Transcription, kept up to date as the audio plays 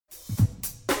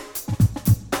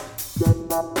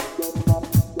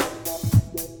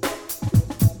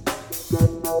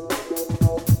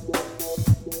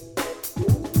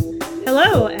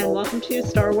to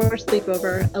Star Wars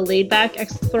Sleepover, a laid-back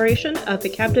exploration of the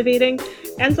captivating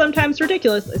and sometimes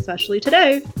ridiculous, especially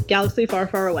today, galaxy far,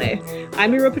 far away.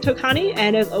 I'm Europa Tokani,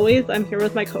 and as always, I'm here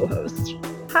with my co-host.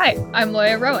 Hi, I'm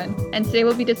Loya Rowan, and today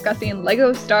we'll be discussing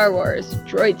LEGO Star Wars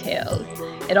Droid Tales.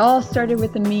 It all started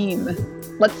with a meme.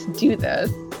 Let's do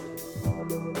this.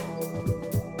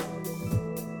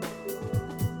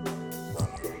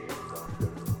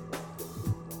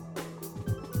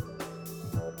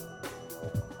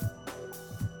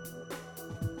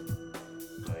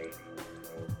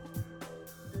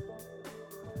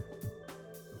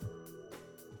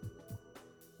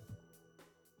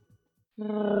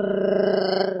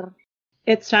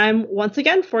 It's time once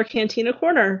again for Cantina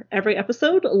Corner. Every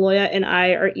episode, Loya and I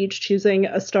are each choosing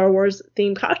a Star Wars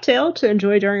themed cocktail to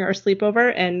enjoy during our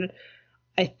sleepover, and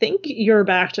I think you're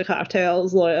back to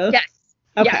cocktails, Loya. Yes.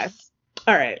 Okay. Yes.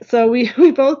 All right. So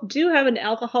we both do have an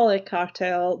alcoholic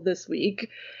cocktail this week.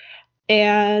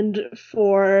 And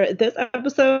for this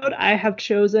episode, I have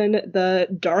chosen the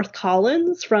Darth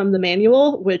Collins from the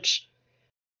manual, which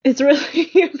is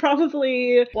really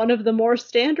probably one of the more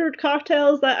standard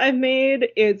cocktails that I've made.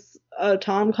 It's a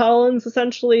Tom Collins,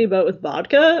 essentially, but with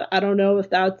vodka. I don't know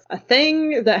if that's a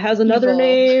thing that has another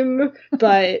name,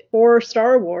 but for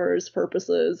Star Wars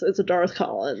purposes, it's a Darth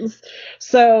Collins.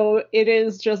 So it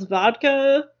is just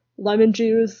vodka, lemon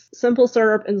juice, simple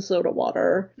syrup, and soda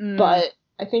water. But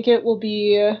I think it will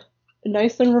be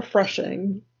nice and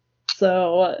refreshing.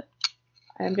 So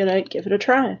I'm going to give it a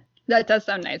try. That does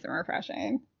sound nice and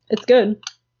refreshing. It's good.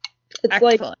 It's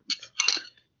excellent. Like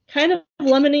kind of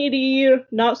lemonade-y,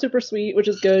 not super sweet, which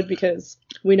is good because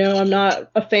we know I'm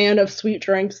not a fan of sweet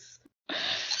drinks.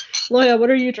 Loya, what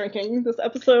are you drinking this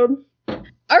episode?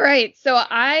 All right, so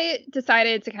I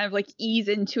decided to kind of like ease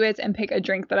into it and pick a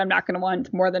drink that I'm not going to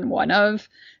want more than one of.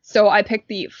 So I picked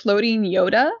the Floating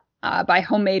Yoda by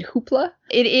Homemade Hoopla.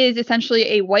 It is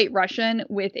essentially a White Russian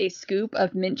with a scoop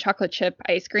of mint chocolate chip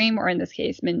ice cream, or in this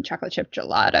case, mint chocolate chip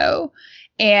gelato.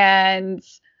 And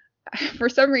for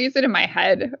some reason in my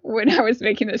head, when I was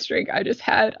making this drink, I just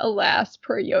had alas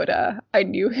per Yoda. I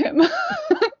knew him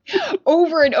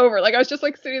over and over. Like I was just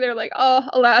like sitting there like, oh,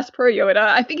 alas per Yoda.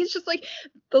 I think it's just like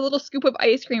the little scoop of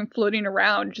ice cream floating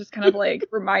around just kind of like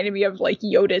reminded me of like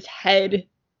Yoda's head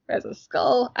as a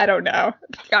skull. I don't know.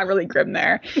 It got really grim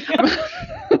there.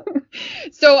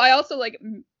 So I also like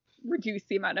reduced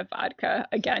the amount of vodka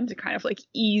again to kind of like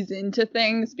ease into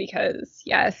things because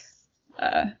yes,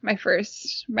 my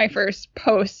first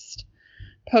post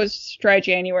dry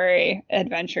January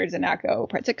adventure did not go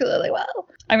particularly well.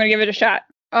 I'm gonna give it a shot.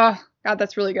 Oh god,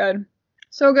 that's really good.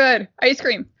 So good. Ice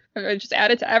cream. I just add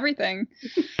it to everything.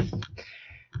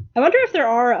 I wonder if there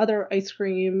are other ice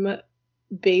cream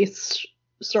based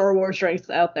Star Wars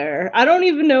drinks out there. I don't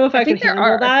even know if I can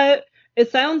handle that. It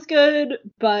sounds good,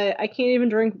 but I can't even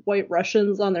drink White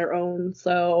Russians on their own,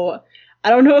 so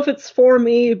I don't know if it's for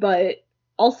me, but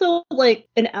also like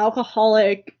an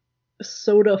alcoholic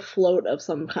soda float of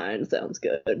some kind sounds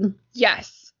good.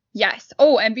 Yes.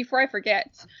 Oh, and before I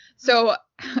forget, so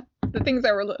the things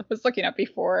I was looking up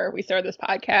before we started this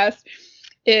podcast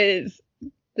is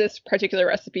this particular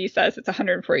recipe says it's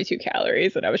 142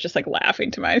 calories, and I was just like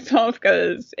laughing to myself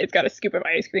because it's got a scoop of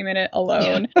ice cream in it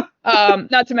alone.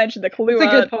 Not to mention the Kahlua.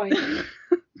 That's a good point.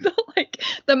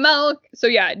 the milk. So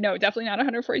yeah, no, definitely not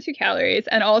 142 calories.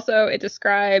 And also it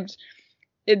described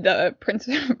in the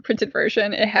printed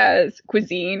version, it has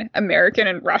cuisine, American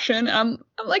and Russian. I'm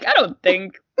like, I don't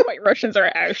think White Russians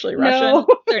are actually Russian. No.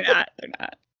 They're not.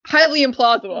 Highly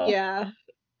implausible. Yeah.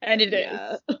 And it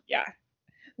is. Yeah.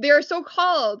 They are so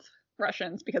called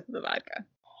Russians because of the vodka.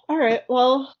 All right.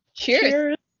 Well,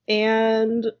 cheers.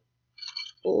 And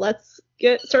let's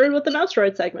get started with the Mouse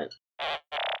Droid segment.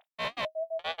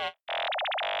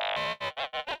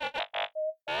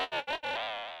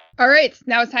 All right,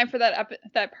 now it's time for that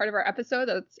part of our episode.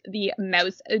 That's the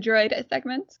Mouse Droid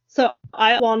segment. So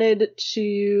I wanted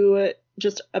to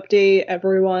just update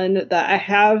everyone that I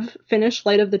have finished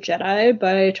Light of the Jedi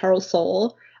by Charles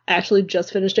Soule. I actually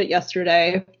just finished it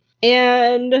yesterday.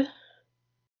 And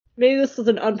maybe this is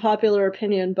an unpopular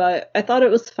opinion, but I thought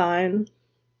it was fine.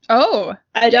 Oh,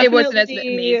 it wasn't as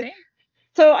amazing?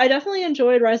 So I definitely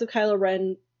enjoyed Rise of Kylo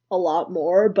Ren a lot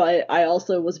more, but I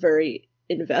also was very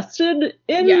invested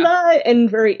in that and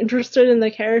very interested in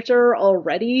the character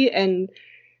already, and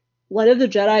Light of the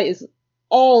Jedi is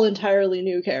all entirely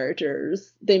new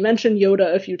characters. They mention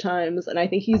Yoda a few times, and I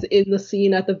think he's in the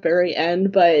scene at the very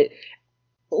end, but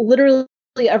literally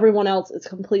everyone else is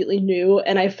completely new,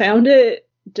 and I found it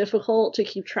difficult to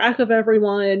keep track of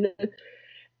everyone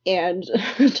and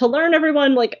to learn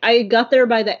everyone. Like, I got there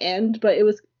by the end, but it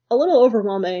was a little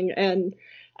overwhelming. And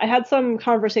I had some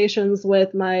conversations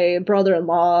with my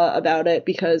brother-in-law about it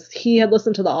because he had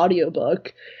listened to the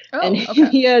audiobook and okay.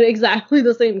 he had exactly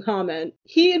the same comment.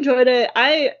 He enjoyed it.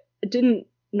 I didn't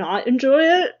not enjoy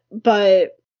it,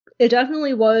 but it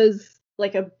definitely was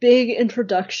like a big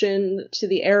introduction to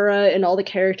the era and all the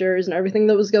characters and everything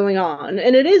that was going on.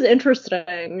 And it is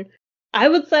interesting. I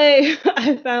would say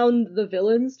I found the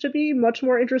villains to be much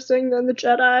more interesting than the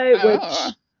Jedi,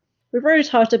 which we've already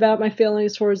talked about my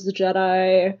feelings towards the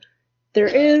Jedi. There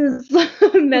is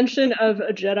mention of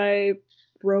a Jedi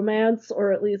romance,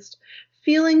 or at least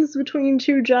feelings between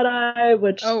two Jedi,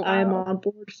 which I'm on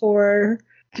board for.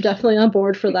 Definitely on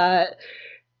board for that.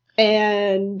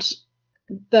 And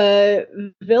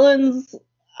the villains,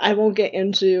 I won't get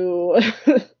into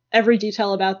every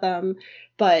detail about them,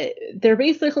 but they're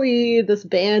basically this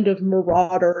band of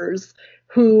marauders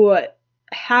who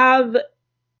have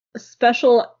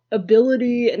special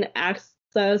ability and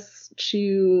access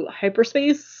to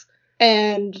hyperspace,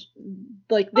 and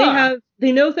like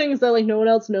they know things that like no one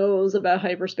else knows about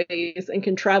hyperspace and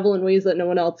can travel in ways that no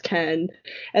one else can,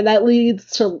 and that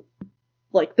leads to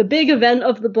like the big event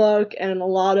of the book and a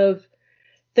lot of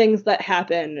things that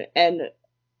happen. And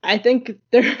I think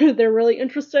they're really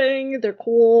interesting, they're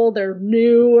cool, they're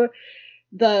new.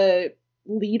 The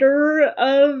leader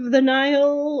of the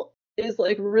Nile is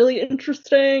like really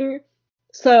interesting.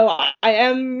 So I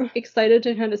am excited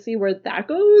to kind of see where that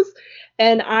goes.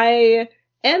 And I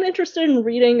am interested in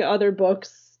reading other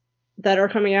books that are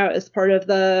coming out as part of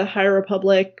the High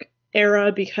Republic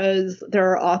era, because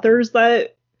there are authors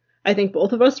that I think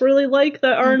both of us really like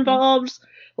that are involved,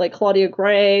 like Claudia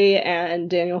Gray and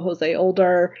Daniel Jose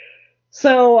Older.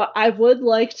 So I would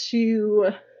like to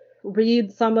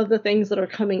read some of the things that are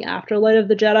coming after Light of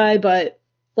the Jedi, but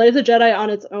Light of the Jedi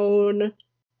on its own,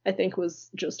 I think,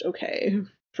 was just okay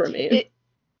for me.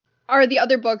 Are the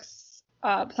other books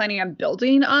planning on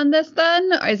building on this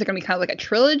then? Or is it going to be kind of like a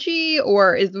trilogy,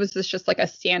 or was this just like a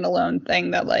standalone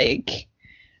thing that like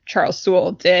Charles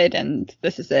Soule did and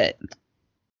this is it?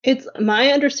 It's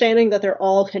my understanding that they're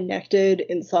all connected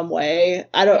in some way.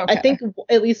 I think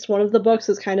at least one of the books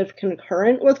is kind of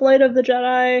concurrent with Light of the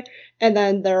Jedi, and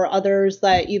then there are others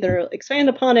that either expand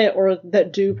upon it or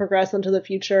that do progress into the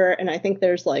future, and I think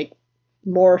there's like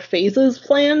more phases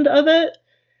planned of it.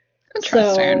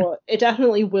 Interesting. So it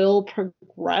definitely will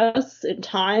progress in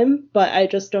time, but I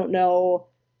just don't know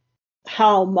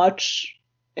how much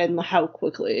and how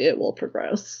quickly it will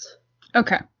progress.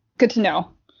 Okay, good to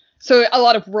know. So a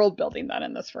lot of world building then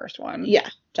in this first one. Yeah,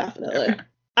 definitely. Okay.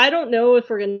 I don't know if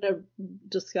we're going to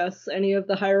discuss any of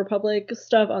the High Republic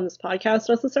stuff on this podcast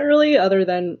necessarily, other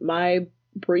than my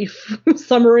brief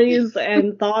summaries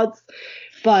and thoughts,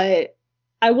 but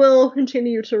I will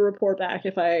continue to report back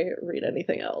if I read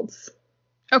anything else.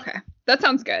 Okay, that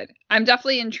sounds good. I'm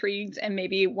definitely intrigued, and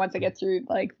maybe once I get through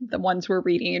like the ones we're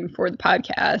reading for the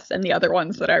podcast and the other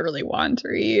ones that I really want to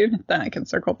read, then I can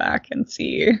circle back and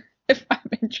see if I'm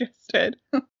interested.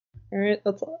 All right,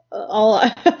 that's all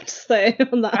I have to say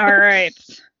on that. All right,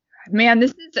 man,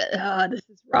 this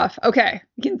is rough. Okay,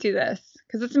 we can do this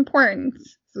because it's important.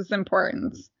 This is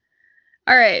important.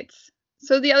 All right,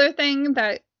 so the other thing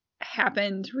that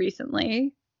happened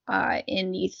recently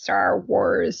in the Star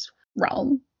Wars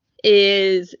realm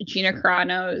is Gina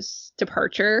Carano's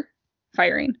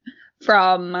firing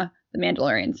from the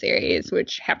Mandalorian series,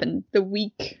 which happened the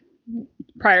week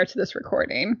prior to this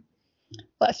recording.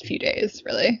 Last few days,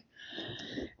 really.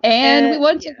 And we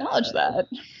want to acknowledge that.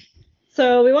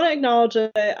 So we want to acknowledge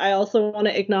it. I also want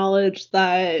to acknowledge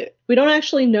that we don't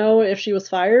actually know if she was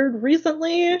fired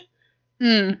recently.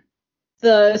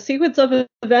 The sequence of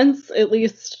events, at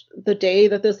least the day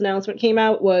that this announcement came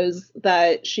out, was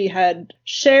that she had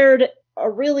shared a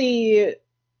really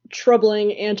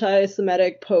troubling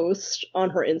anti-Semitic post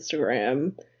on her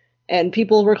Instagram, and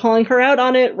people were calling her out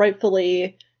on it,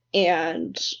 rightfully,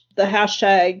 and the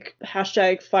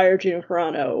hashtag Fire Gina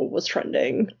Carano was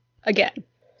trending.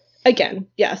 Again,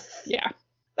 yes. Yeah.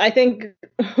 I think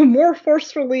more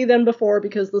forcefully than before,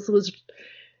 because this was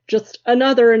just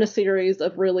another in a series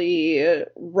of really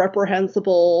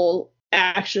reprehensible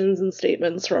actions and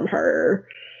statements from her.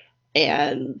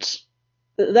 And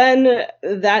then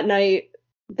that night,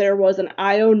 there was an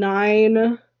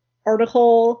IO9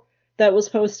 article that was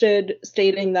posted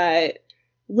stating that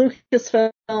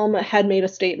Lucasfilm had made a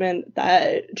statement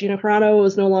that Gina Carano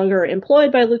was no longer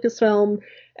employed by Lucasfilm,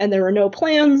 and there were no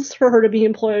plans for her to be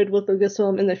employed with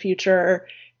Lucasfilm in the future,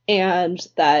 and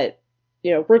that,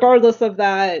 you know, regardless of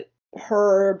that,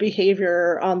 her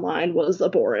behavior online was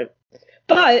abhorrent.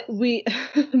 But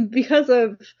because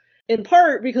of in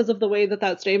part because of the way that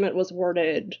that statement was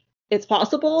worded, it's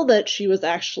possible that she was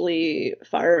actually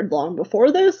fired long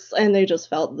before this, and they just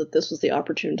felt that this was the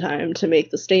opportune time to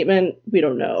make the statement. We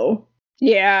don't know.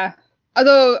 Yeah.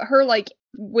 Although her, like,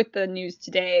 with the news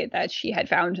today that she had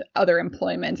found other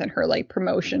employment and her, like,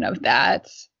 promotion of that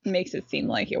makes it seem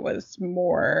like it was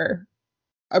more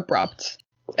abrupt.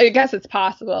 I guess it's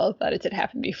possible that it did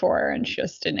happen before and she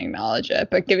just didn't acknowledge it.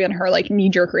 But given her, like,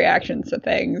 knee-jerk reactions to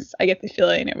things, I get the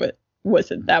feeling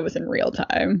that was in real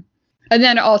time. And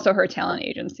then also her talent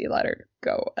agency let her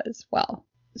go as well.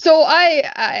 So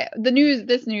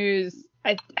this news,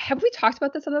 have we talked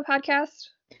about this on the podcast?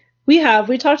 We have.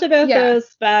 We talked about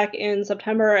this back in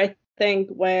September, I think,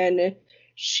 when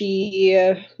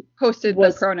she posted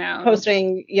the pronouns.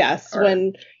 Posting, yes,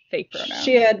 when fake pronouns.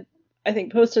 She had, I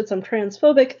think, posted some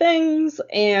transphobic things,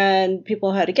 and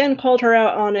people had again called her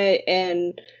out on it,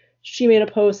 and she made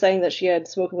a post saying that she had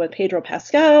spoken with Pedro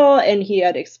Pascal, and he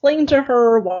had explained to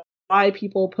her why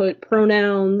people put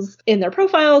pronouns in their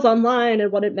profiles online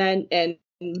and what it meant, and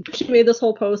she made this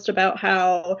whole post about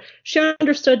how she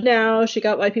understood now, she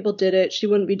got why people did it, she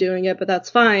wouldn't be doing it, but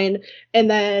that's fine. And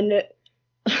then,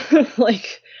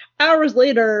 like, hours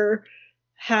later,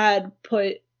 had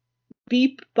put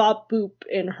beep, bop, boop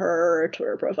in her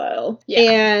Twitter profile.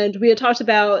 Yeah. And we had talked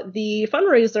about the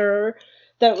fundraiser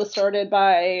that was started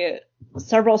by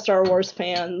several Star Wars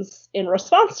fans in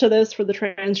response to this for the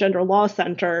Transgender Law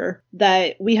Center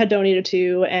that we had donated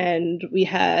to and we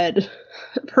had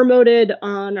promoted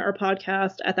on our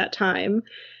podcast at that time.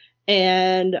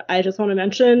 And I just want to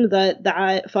mention that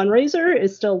that fundraiser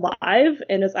is still live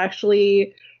and is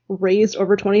actually raised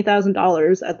over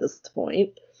 $20,000 at this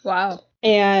point. Wow.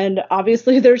 And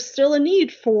obviously there's still a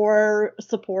need for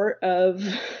support of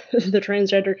the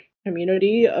transgender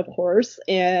community, of course,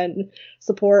 and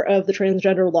support of the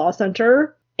Transgender Law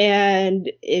Center.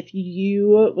 And if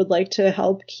you would like to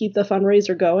help keep the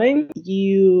fundraiser going,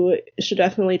 you should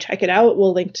definitely check it out.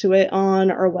 We'll link to it on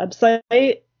our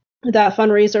website. That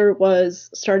fundraiser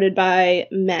was started by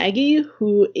Maggie,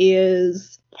 who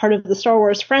is part of the Star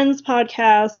Wars Friends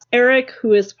podcast, Eric,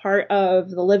 who is part of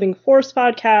the Living Force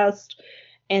podcast,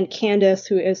 and Candace,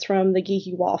 who is from the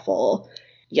Geeky Waffle.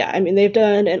 Yeah, I mean, they've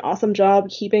done an awesome job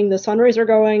keeping this fundraiser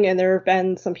going, and there have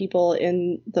been some people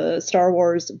in the Star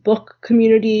Wars book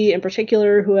community in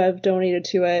particular who have donated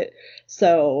to it.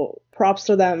 So props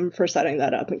to them for setting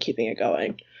that up and keeping it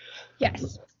going.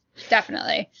 Yes,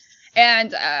 definitely.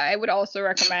 And I would also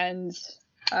recommend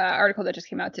an article that just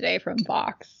came out today from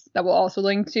Vox that we'll also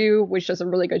link to, which does a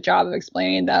really good job of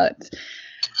explaining that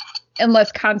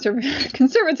unless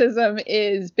conservatism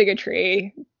is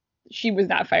bigotry, she was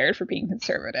not fired for being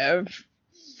conservative.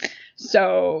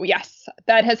 So yes,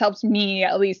 that has helped me,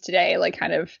 at least today, like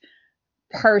kind of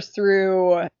parse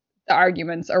through the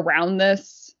arguments around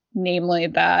this, namely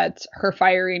that her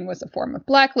firing was a form of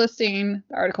blacklisting.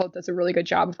 The article does a really good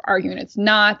job of arguing it's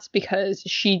not, because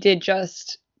she did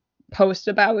just post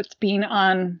about being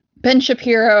on Ben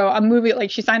Shapiro, a movie,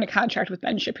 like she signed a contract with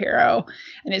Ben Shapiro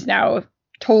and is now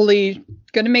totally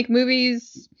going to make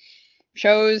movies,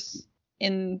 shows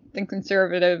in the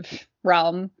conservative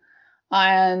realm.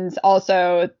 And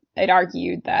also it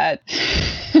argued that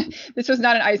this was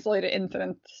not an isolated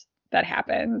incident that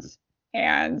happened,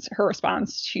 and her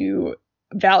response to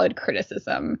valid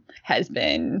criticism has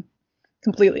been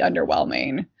completely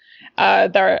underwhelming.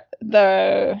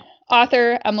 The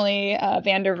author, Emily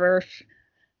Vanderwerf,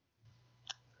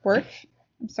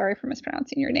 I'm sorry for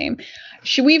mispronouncing your name.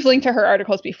 We've linked to her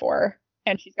articles before,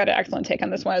 and she's got an excellent take on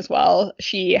this one as well.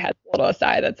 She has a little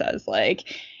aside that says, like,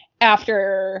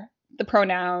 after the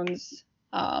pronouns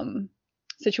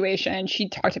situation, she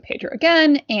talked to Pedro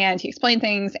again, and he explained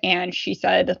things, and she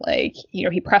said, like, you know,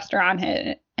 he pressed her on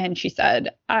it, and she said,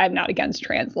 I'm not against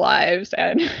trans lives.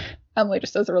 And Emily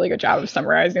just does a really good job of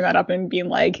summarizing that up and being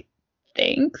like,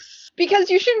 thanks, because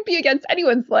you shouldn't be against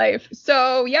anyone's life.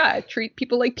 So yeah, treat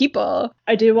people like people.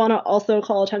 I do want to also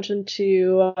call attention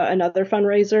to another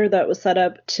fundraiser that was set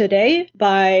up today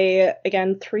by,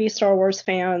 again, 3 Star Wars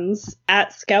fans,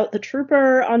 at Scout the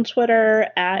Trooper on Twitter,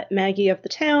 at Maggie of the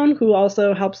Town, who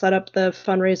also helped set up the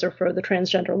fundraiser for the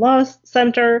Transgender Law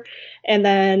Center, and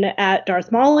then at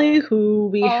Darth Molly, who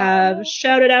we have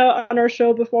shouted out on our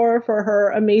show before for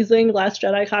her amazing Last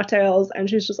Jedi cocktails, and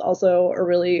she's just also a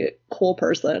really cool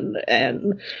person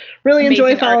and really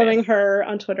enjoy following her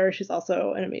on Twitter. She's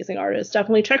also an amazing artist.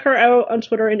 Definitely check her out on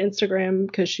Twitter and Instagram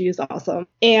because she's awesome.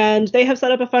 And they have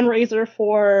set up a fundraiser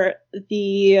for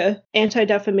the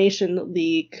Anti-Defamation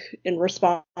League in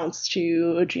response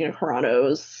to Gina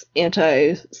Carano's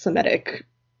anti-Semitic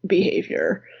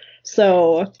behavior.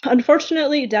 So,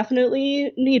 unfortunately,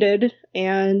 definitely needed.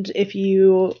 And if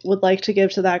you would like to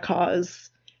give to that cause,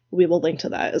 we will link to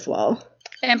that as well.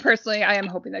 And personally, I am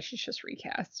hoping that she's just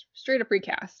recast. Straight up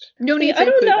recast. No need to I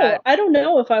don't include know. that. I don't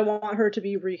know if I want her to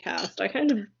be recast. I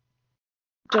kind of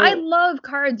don't. I love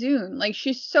Cara Dune. Like,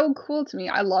 she's so cool to me.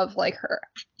 I love, like, her.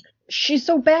 She's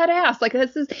so badass. Like,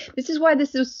 this is why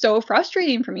this is so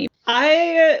frustrating for me.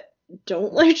 I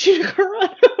don't like Gina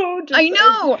Carano. I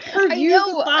know. Her views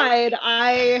aside,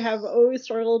 I have always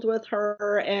struggled with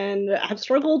her, and I've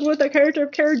struggled with the character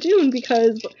of Cara Dune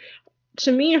because,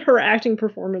 to me, her acting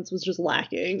performance was just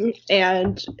lacking,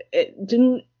 and it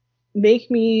didn't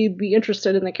make me be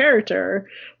interested in the character.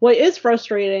 What is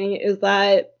frustrating is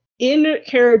that in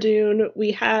Cara Dune,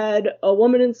 we had a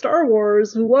woman in Star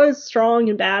Wars who was strong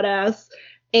and badass,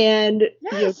 and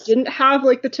didn't have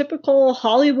like the typical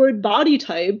Hollywood body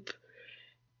type.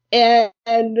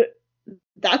 And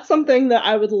that's something that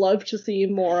I would love to see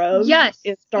more of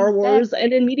in Star Wars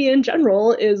and in media in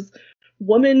general, is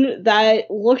women that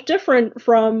look different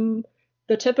from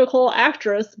the typical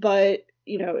actress, but,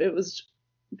 it was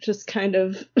just kind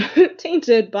of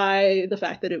tainted by the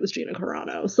fact that it was Gina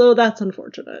Carano. So that's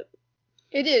unfortunate.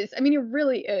 It is. I mean, it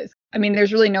really is. I mean,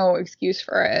 there's really no excuse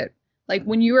for it. Like,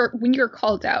 when you're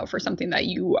called out for something that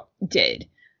you did,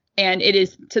 and it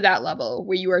is to that level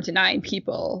where you are denying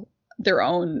people the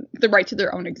right to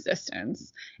their own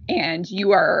existence, and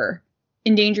you are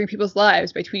endangering people's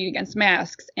lives by tweeting against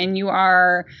masks, and you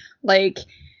are like,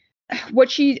 what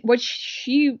she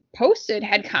posted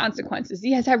had consequences.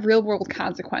 These have real world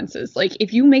consequences. Like,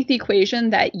 if you make the equation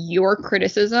that your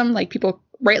criticism, like people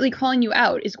rightly calling you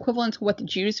out, is equivalent to what the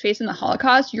Jews face in the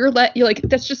Holocaust, you're like,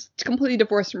 that's just completely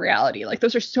divorced from reality. Like,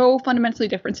 those are so fundamentally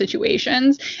different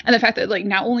situations. And the fact that, like,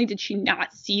 not only did she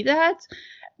not see that,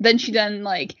 then she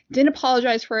like didn't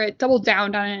apologize for it, doubled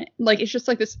down on it. Like, it's just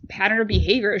like this pattern of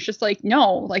behavior. It's just like,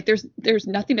 no, like there's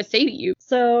nothing to say to you.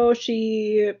 So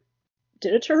she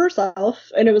did it to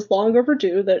herself, and it was long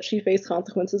overdue that she faced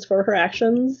consequences for her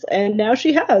actions, and now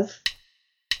she has.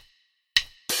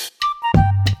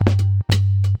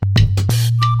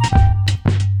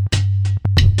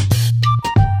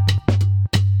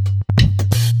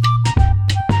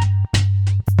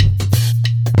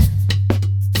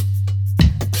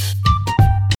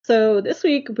 So this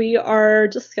week we are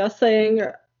discussing,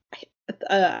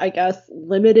 I guess,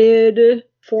 limited,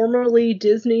 formerly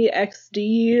Disney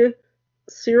XD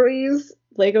series,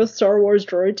 Lego Star Wars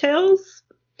Droid Tales.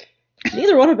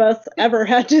 Neither one of us ever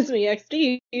had Disney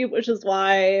XD, which is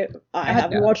why I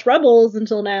haven't watched Rebels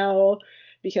until now,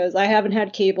 because I haven't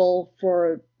had cable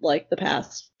for like the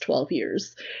past 12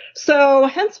 years. So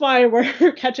hence why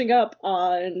we're catching up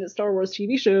on Star Wars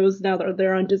TV shows now that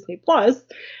they're on Disney Plus.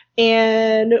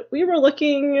 And we were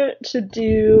looking to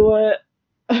do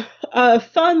a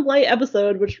fun, light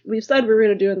episode, which we've said we were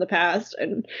going to do in the past,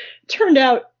 and turned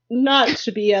out not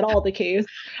to be at all the case.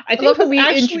 I think we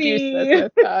introduced this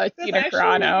with Gina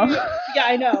Carano. Yeah,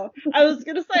 I know. I was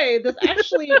going to say, this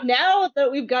actually, now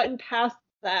that we've gotten past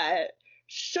that,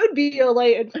 should be a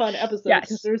light and fun episode,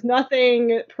 because there's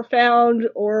nothing profound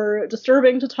or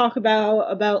disturbing to talk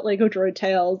about Lego Droid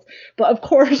Tales. But of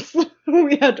course,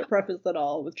 we had to preface it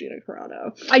all with Gina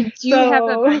Carano. I do have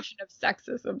a mention of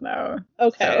sexism, though.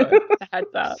 Okay. So,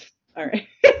 heads up. All right.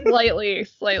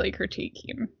 slightly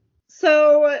critiquing.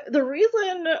 So the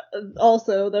reason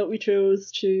also that we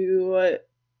chose to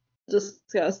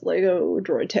discuss Lego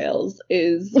Droid Tales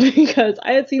is because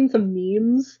I had seen some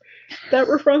memes that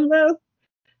were from this.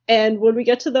 And when we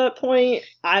get to that point,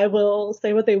 I will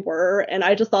say what they were, and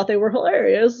I just thought they were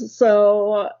hilarious.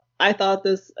 So I thought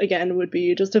this, again, would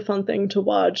be just a fun thing to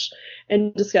watch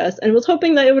and discuss, and was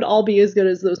hoping that it would all be as good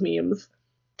as those memes.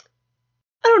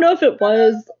 I don't know if it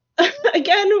was.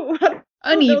 Again,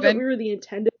 I don't know that we were the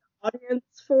intended audience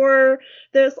for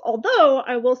this, although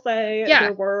I will say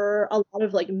there were a lot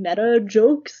of like meta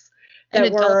jokes that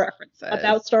were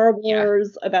about Star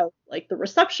Wars, about like the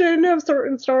reception of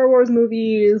certain Star Wars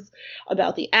movies,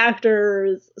 about the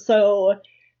actors. So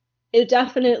it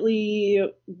definitely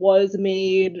was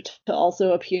made to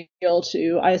also appeal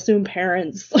to, I assume,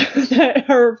 parents that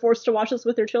are forced to watch this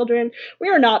with their children. We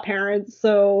are not parents,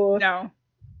 so no,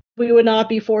 we would not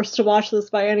be forced to watch this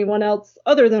by anyone else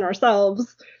other than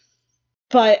ourselves.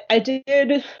 But I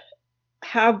did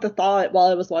have the thought while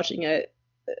I was watching it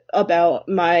about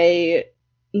my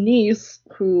niece,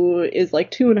 who is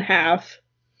like 2.5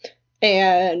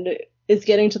 and is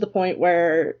getting to the point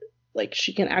where like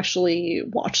she can actually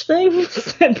watch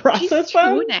things and process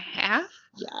them. 2.5?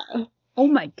 Yeah. Oh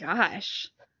my gosh.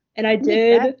 And I When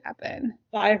did that did happen?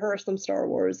 buy her some Star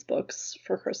Wars books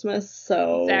for Christmas,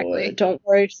 so Exactly. don't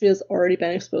worry, she has already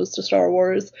been exposed to Star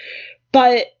Wars.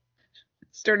 But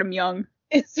Start 'em young.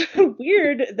 it's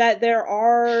weird that there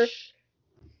are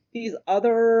these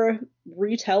other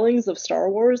retellings of Star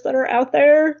Wars that are out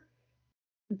there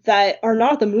that are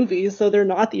not the movies, so they're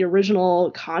not the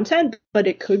original content, but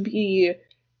it could be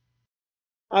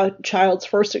a child's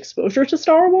first exposure to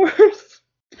Star Wars.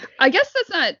 I guess that's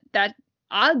not that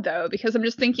odd though, because I'm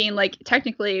just thinking like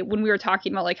technically when we were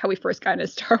talking about like how we first got into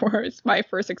Star Wars, my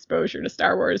first exposure to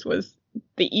Star Wars was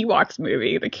the Ewoks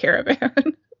movie, The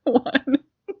Caravan one.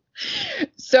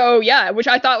 So yeah, which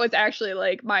I thought was actually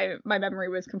like my memory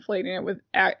was conflating it with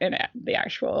the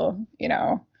actual,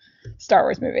 Star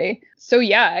Wars movie. So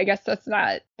yeah, I guess that's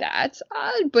not that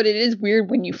odd, but it is weird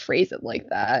when you phrase it like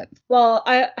that. Well,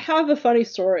 I have a funny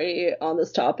story on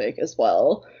this topic as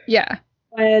well. Yeah.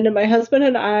 When my husband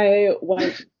and I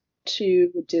went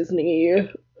to Disney,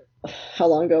 how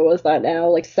long ago was that now?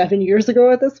 Like 7 years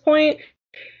ago at this point.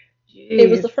 It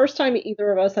was the Jeez. first time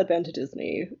either of us had been to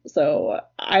Disney. So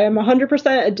I am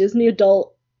 100% a Disney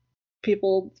adult.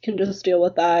 People can just deal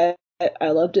with that. I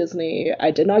love Disney. I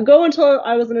did not go until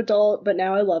I was an adult, but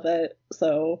now I love it.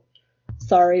 So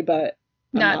sorry, but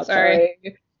I'm Not not sorry.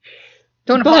 sorry.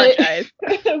 Don't But apologize.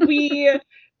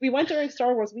 we went during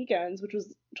Star Wars weekends, which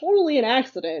was totally an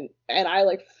accident, and I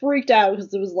like freaked out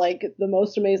because it was like the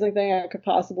most amazing thing I could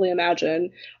possibly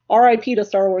imagine. R.I.P. to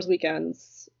Star Wars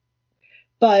weekends.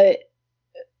 But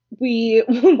we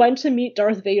went to meet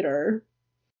Darth Vader,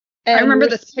 I and we remember were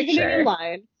this standing in picture.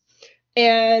 line,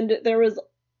 and there was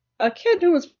a kid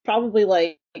who was probably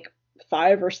like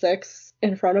 5 or 6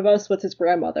 in front of us with his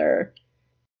grandmother.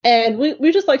 And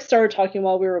we just like started talking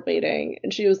while we were waiting,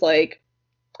 and she was like,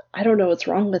 I don't know what's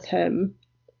wrong with him.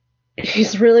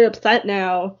 He's really upset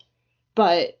now,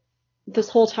 but this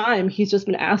whole time he's just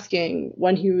been asking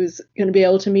when he was going to be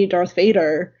able to meet Darth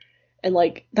Vader, and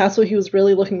like that's what he was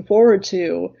really looking forward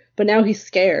to, but now he's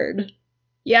scared.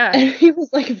 Yeah. And he was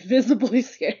like visibly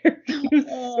scared. He was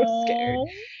so scared. Aww.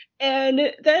 And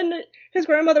then his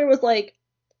grandmother was like,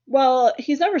 well,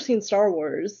 he's never seen Star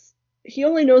Wars. He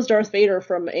only knows Darth Vader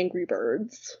from Angry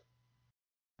Birds.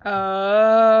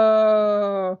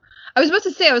 Oh. I was about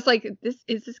to say, I was like,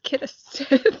 this kid a Sith?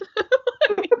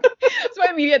 That's my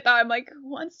immediate thought. I'm like, who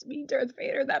wants to meet Darth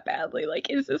Vader that badly? Like,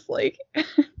 is this like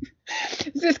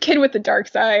is this kid with the dark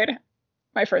side?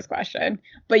 My first question.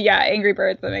 But yeah, Angry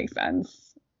Birds, that makes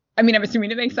sense. I mean, I'm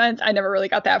assuming it makes sense. I never really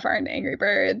got that far into Angry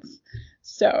Birds.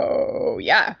 So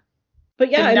yeah.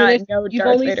 But yeah, Did I mean, not if know you've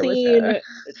Darth only Vader was seen a Angry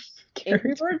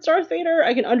character. Birds Darth Vader,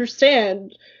 I can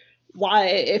understand why,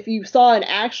 if you saw an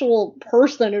actual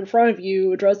person in front of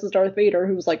you dressed as Darth Vader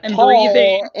who was like And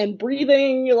breathing. tall and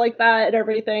breathing like that and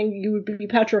everything, you would be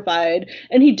petrified.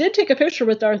 And he did take a picture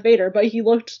with Darth Vader, but he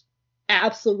looked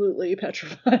absolutely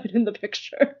petrified in the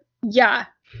picture. Yeah.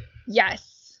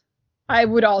 Yes. I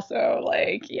would also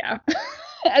like, yeah.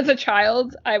 As a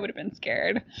child, I would have been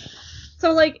scared.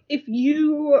 So, like, if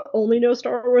you only know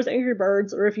Star Wars Angry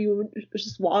Birds, or if you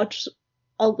just watch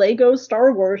a Lego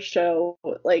Star Wars show,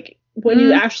 like, when you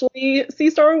Mm, actually see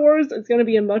Star Wars, it's going to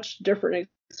be a much different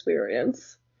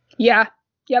experience. yeah.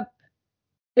 Yep.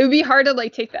 It would be hard to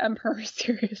like take the Emperor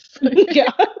seriously.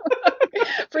 Yeah.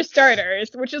 For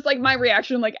starters, which is like my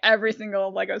reaction like every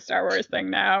single Lego Star Wars thing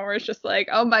now, where it's just like,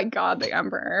 oh my god, the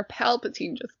Emperor,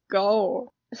 Palpatine, just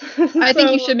go. I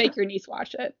think you So, should make your niece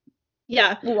watch it.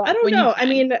 yeah, I Well, don't when you know. I can.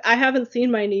 mean, I haven't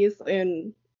seen my niece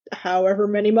in however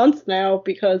many months now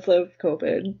because of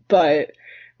COVID, but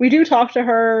we do talk to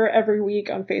her every week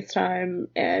on FaceTime,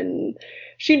 and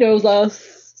she knows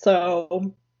us,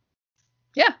 so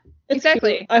Yeah, it's cute.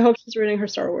 exactly. I hope she's reading her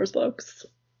Star Wars books.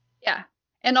 Yeah.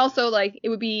 And also like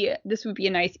this would be a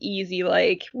nice easy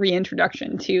like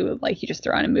reintroduction to like you just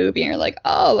throw on a movie and you're like,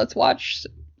 oh, let's watch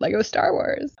Lego Star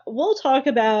Wars. We'll talk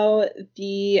about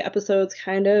the episodes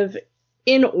kind of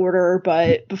in order,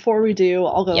 but before we do,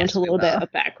 I'll go Yes, into a we little bit will.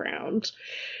 of background.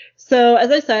 So, as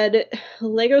I said,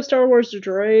 Lego Star Wars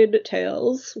Droid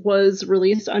Tales was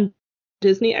released on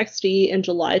Disney XD in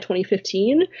July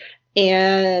 2015,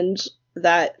 and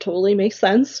that totally makes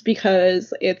sense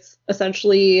because it's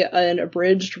essentially an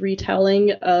abridged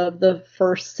retelling of the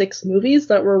first 6 movies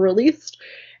that were released,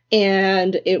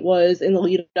 and it was in the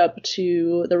lead up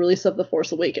to the release of The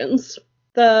Force Awakens.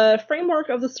 The framework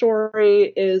of the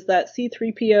story is that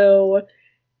C3PO,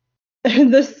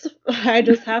 and this I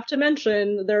just have to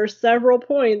mention, there are several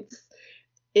points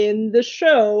in the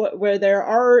show where there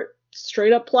are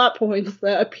straight up plot points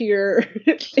that appear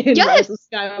in Yes. Rise of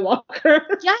Skywalker.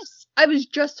 Yes. I was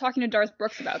just talking to Darth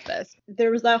Brooks about this.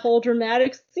 There was that whole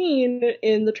dramatic scene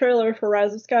in the trailer for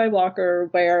Rise of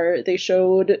Skywalker where they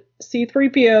showed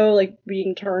C-3PO like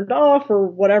being turned off or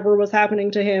whatever was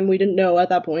happening to him. We didn't know at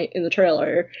that point in the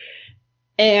trailer.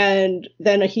 And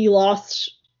then he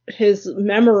lost his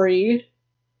memory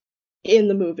in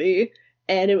the movie,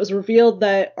 and it was revealed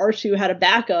that R2 had a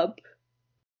backup.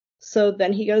 So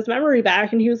then he got his memory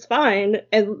back and he was fine.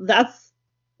 And that's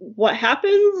what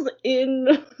happens in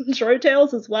Droid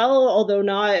Tales as well, although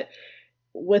not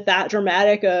with that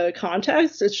dramatic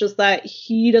context. It's just that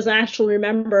he doesn't actually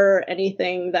remember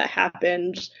anything that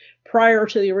happened prior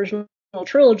to the original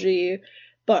trilogy,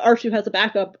 but R2 has a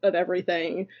backup of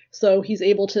everything, so he's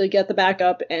able to get the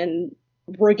backup and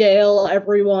regale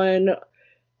everyone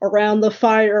around the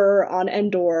fire on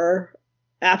Endor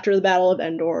after the Battle of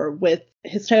Endor with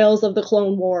his tales of the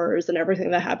Clone Wars and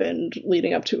everything that happened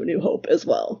leading up to A New Hope as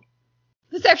well.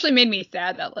 This actually made me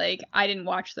sad that, like, I didn't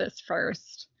watch this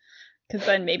first, because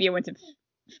then maybe I wouldn't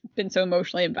have been so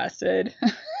emotionally invested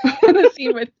in the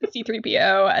scene with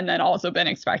C-3PO, and then also been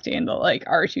expecting the, like,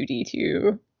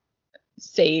 R2-D2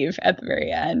 save at the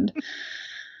very end.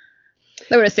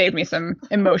 That would have saved me some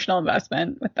emotional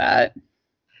investment with that.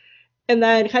 And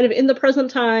then kind of in the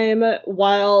present time,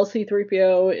 while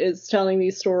C-3PO is telling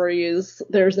these stories,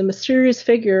 there's a mysterious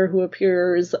figure who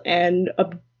appears and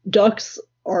abducts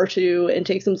R2 and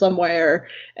takes him somewhere.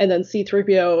 And then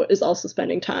C-3PO is also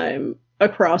spending time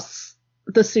across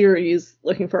the series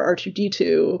looking for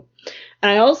R2-D2.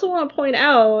 And I also want to point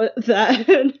out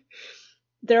that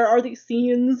there are these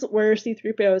scenes where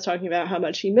C-3PO is talking about how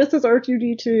much he misses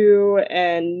R2-D2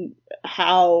 and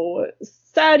how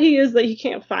sad he is that he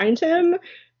can't find him.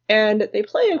 And they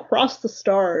play Across the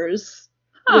Stars,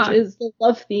 which is the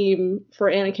love theme for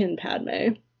Anakin and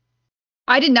Padme.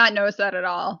 I did not notice that at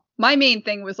all. My main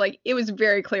thing was, like, it was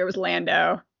very clear it was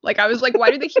Lando. Like, I was like, why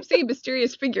do they keep saying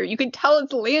mysterious figure? You can tell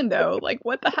it's Lando. Like,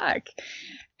 what the heck?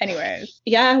 Anyways.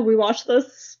 Yeah, we watched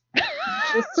this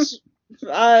just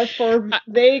for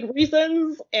vague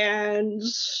reasons, and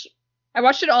I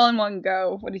watched it all in one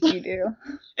go. What did you do?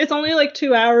 It's only like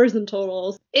 2 hours in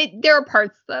total. There are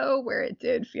parts, though, where it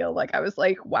did feel like I was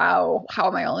like, wow, how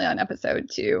am I only on episode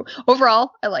 2?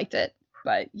 Overall, I liked it.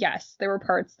 But yes, there were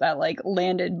parts that, like,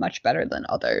 landed much better than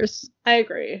others. I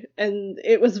agree. And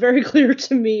it was very clear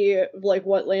to me, like,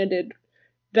 what landed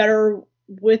better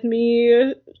with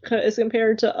me as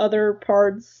compared to other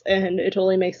parts, and it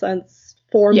totally makes sense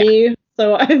for me.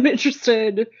 So I'm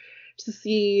interested to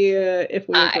see if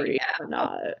we agree or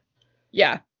not.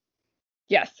 Yeah.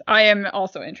 Yes, I am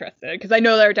also interested, because I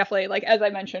know there are definitely, like, as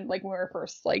I mentioned, like, when we were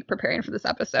first, like, preparing for this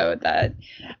episode, that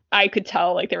I could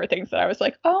tell, like, there were things that I was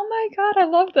like, oh my god, I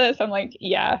love this. I'm like,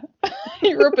 yeah,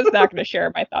 Europa's not going to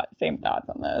share my same thoughts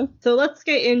on this. So let's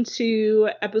get into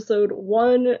episode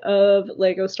 1 of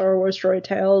LEGO Star Wars Droid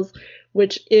Tales,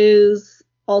 which is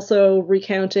also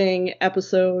recounting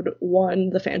episode 1,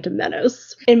 The Phantom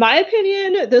Menace. In my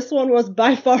opinion, this one was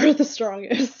by far the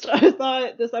strongest. I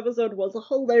thought this episode was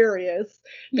hilarious.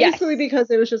 Basically because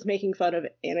it was just making fun of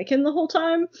Anakin the whole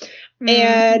time. Mm-hmm.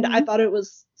 And I thought it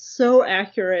was so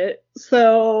accurate.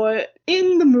 So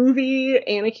in the movie,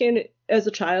 Anakin as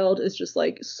a child is just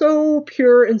like so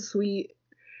pure and sweet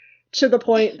to the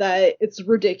point that it's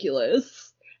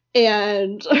ridiculous.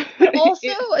 And also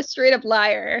a straight up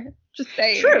liar. Just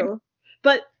saying. True.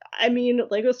 But, I mean,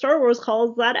 LEGO Star Wars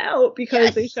calls that out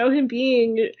because they show him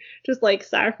being just, like,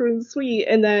 saccharine sweet.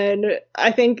 And then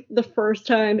I think the first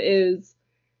time is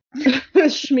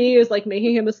Shmi is, like,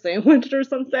 making him a sandwich or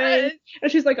something. Yes.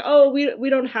 And she's like, oh, we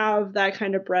don't have that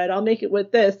kind of bread. I'll make it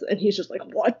with this. And he's just like,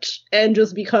 what? And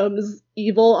just becomes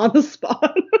evil on the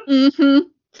spot. Mm-hmm.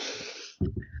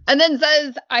 And then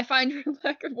says, I find your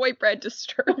lack of white bread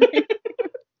disturbing.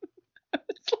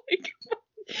 It's like...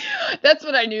 That's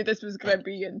when I knew this was going to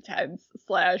be intense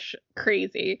 /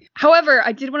 crazy. However,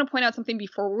 I did want to point out something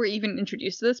before we're even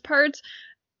introduced to this part.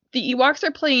 The Ewoks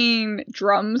are playing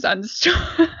drums on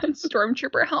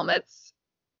Stormtrooper helmets,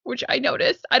 which I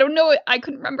noticed. I don't know. I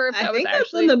couldn't remember if that was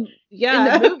actually in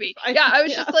the movie. I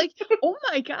was just like, oh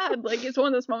my god. Like, it's one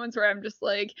of those moments where I'm just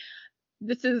like,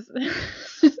 this is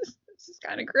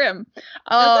kind of grim.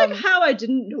 That's like how I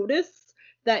didn't notice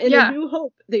that in A New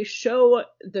Hope, they show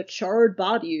the charred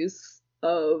bodies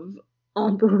of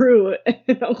Aunt Beru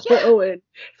and Uncle Owen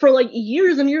for, like,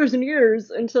 years and years and years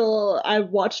until I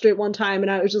watched it one time and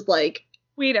I was just like...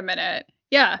 Wait a minute.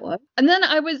 Yeah. What? And then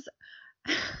I was...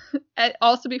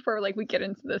 also, before, like, we get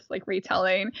into this, like,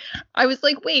 retelling, I was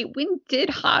like, wait, when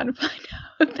did Han find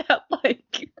out that,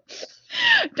 like,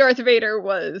 Darth Vader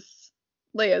was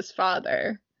Leia's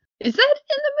father? Is that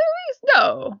in the movies?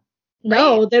 No.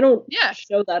 No, they don't Yeah.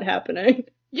 show that happening.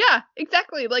 Yeah,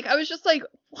 exactly. Like, I was just like,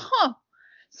 huh.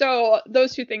 So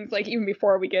those two things, like, even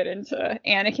before we get into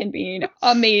Anakin being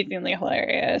amazingly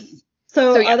hilarious.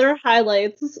 So yeah. other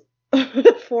highlights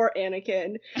for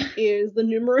Anakin is the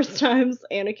numerous times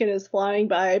Anakin is flying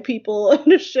by people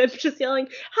in a ship just yelling,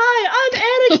 "Hi,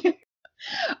 I'm Anakin!"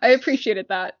 I appreciated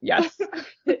that. Yes.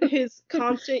 His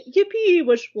constant yippee,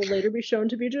 which will later be shown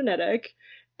to be genetic.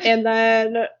 And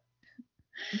then,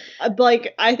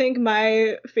 like, I think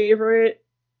my favorite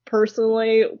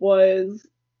personally was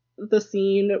the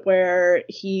scene where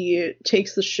he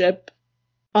takes the ship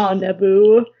on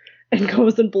Naboo and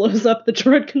goes and blows up the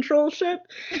droid control ship.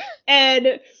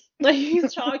 And like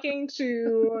he's talking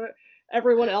to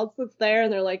everyone else that's there,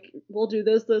 and they're like, we'll do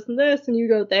this, this, and this, and you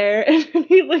go there. And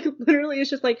he like literally is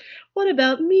just like, what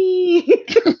about me?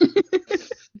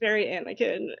 Very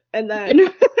Anakin. And then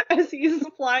as he's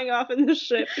flying off in the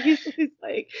ship, he's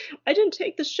like, I didn't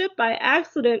take the ship by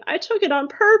accident. I took it on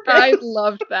purpose. I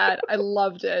loved that. I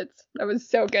loved it. That was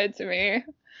so good to me.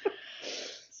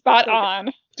 Spot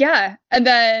on. Yeah. And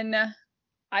then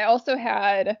I also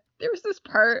had, there was this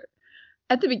part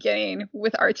at the beginning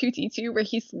with R2-D2 where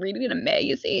he's reading a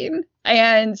magazine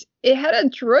and it had a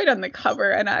droid on the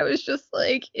cover, and I was just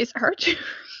like, is R2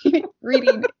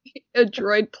 reading a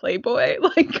droid Playboy?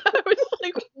 Like, I was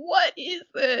like, what is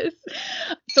this?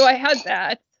 So I had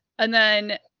that, and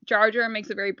then Jar Jar makes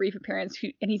a very brief appearance,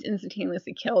 and he's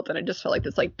instantaneously killed, and I just felt like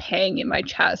this like pang in my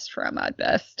chest from Ahmed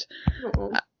Best.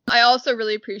 I also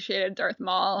really appreciated Darth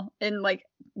Maul, and like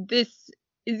this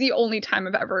is the only time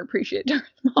I've ever appreciated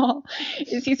Darth Maul,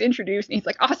 is he's introduced and he's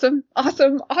like, awesome,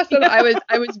 awesome, awesome. Yeah.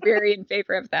 I was very in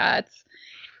favor of that.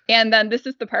 And then this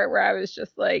is the part where I was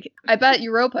just like, I bet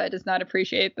Europa does not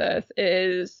appreciate this,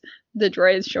 is the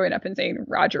droids showing up and saying,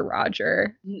 Roger,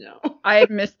 Roger. No. I had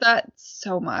missed that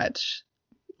so much.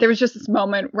 There was just this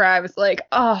moment where I was like,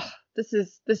 oh, this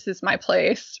is my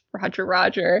place, Roger,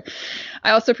 Roger.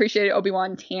 I also appreciated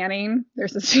Obi-Wan tanning.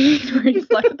 There's a scene where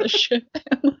he's left the ship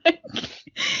and like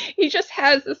he just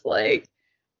has this like,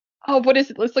 oh, what is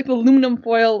it? It's like the aluminum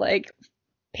foil like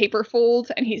paper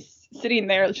fold, and he's sitting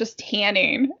there just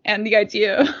tanning. And the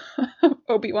idea of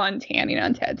Obi-Wan tanning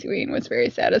on Tatooine was very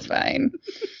satisfying.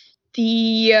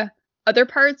 The other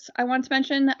parts I want to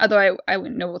mention, although I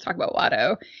know we'll talk about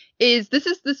Watto, is this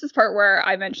is part where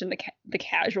I mentioned the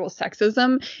casual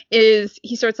sexism. Is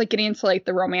he starts like getting into like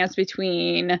the romance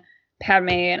between Padme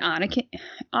and Anakin.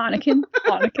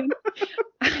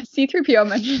 C-3PO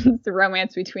mentions the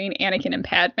romance between Anakin and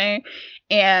Padme,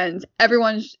 and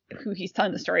everyone who he's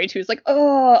telling the story to is like,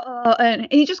 and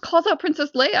he just calls out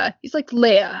Princess Leia. He's like,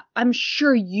 Leia, I'm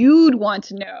sure you'd want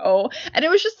to know. And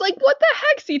it was just like, what the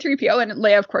heck, C-3PO? And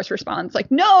Leia, of course, responds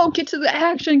like, no, get to the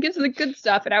action, get to the good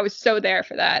stuff. And I was so there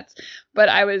for that. But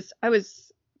I was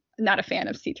not a fan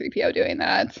of C-3PO doing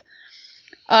that.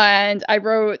 And I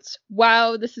wrote,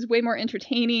 wow, this is way more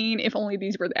entertaining. If only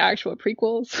these were the actual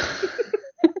prequels.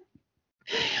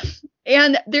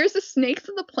 And there's a Snakes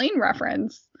on the Plane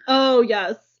reference. Oh,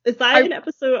 yes. Is that an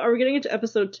episode? Are we getting into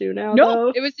episode 2 now? No,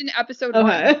 though? It was in episode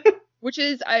 1, which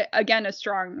is, again, a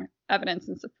strong evidence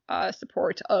and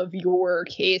support of your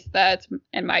case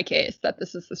and my case, that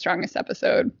this is the strongest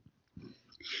episode.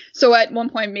 So at one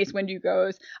point, Mace Windu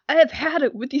goes, I have had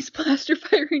it with these blaster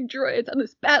firing droids on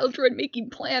this battle droid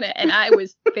making planet. And I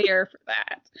was there for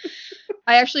that.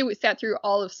 I actually sat through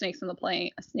all of Snakes on a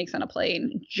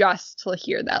Plane just to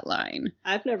hear that line.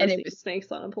 I've never seen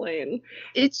Snakes on a Plane.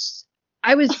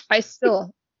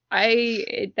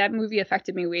 That movie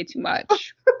affected me way too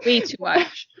much. Way too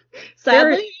much.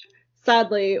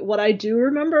 Sadly, what I do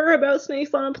remember about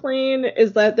Snakes on a Plane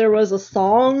is that there was a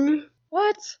song.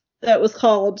 What? That was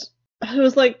called, it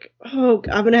was like, oh,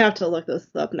 I'm going to have to look this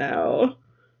up now.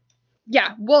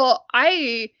 Yeah, well,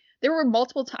 there were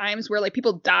multiple times where like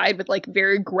people died with like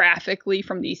very graphically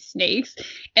from these snakes,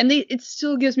 and it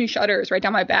still gives me shudders right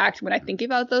down my back when I think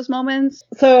about those moments.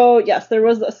 So yes, there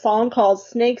was a song called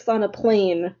Snakes on a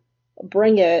Plane,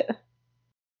 Bring It,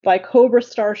 by Cobra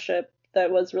Starship that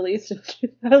was released in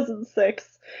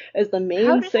 2006 as the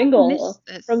main single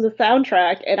from the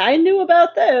soundtrack, and I knew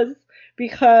about this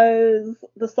because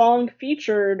the song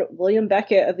featured William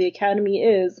Beckett of The Academy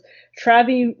Is,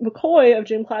 Travie McCoy of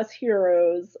Gym Class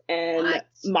Heroes, and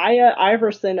Maya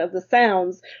Iverson of The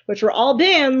Sounds, which were all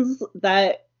bands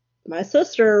that my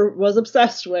sister was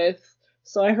obsessed with.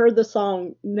 So I heard the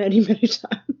song many, many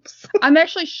times. I'm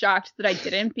actually shocked that I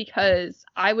didn't, because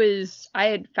I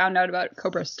had found out about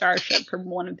Cobra Starship from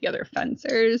one of the other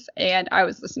fencers, and I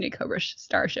was listening to Cobra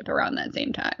Starship around that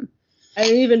same time. I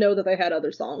didn't even know that they had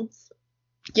other songs.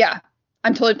 Yeah.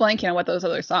 I'm totally blanking on what those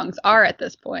other songs are at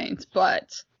this point,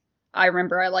 but I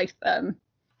remember I liked them.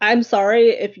 I'm sorry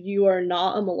if you are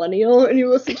not a millennial and you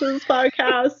listen to this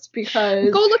podcast,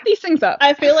 because Go look these things up.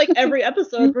 I feel like every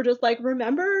episode we're just like,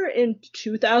 remember in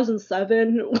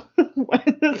 2007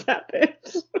 when this happened?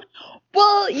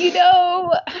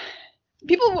 Well,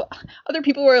 other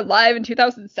people were alive in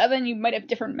 2007. You might have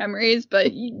different memories,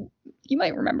 but you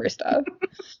might remember stuff.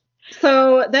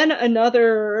 So then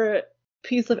another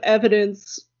piece of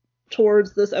evidence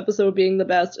towards this episode being the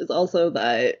best is also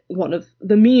that one of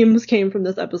the memes came from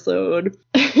this episode,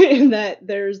 in that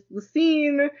there's the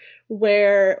scene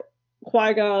where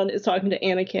Qui-Gon is talking to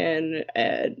Anakin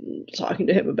and talking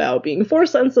to him about being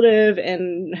Force sensitive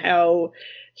and how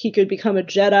he could become a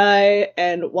Jedi,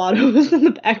 and Watto is in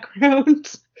the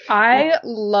background. I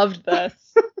loved this.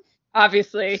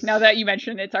 Obviously, now that you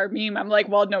mentioned it's our meme, I'm like,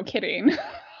 well, no kidding.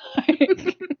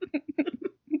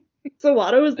 So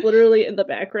Watto is literally in the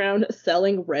background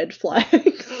selling red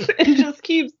flags and just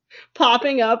keeps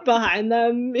popping up behind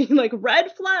them, being like, red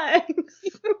flags.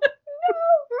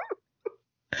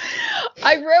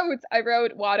 I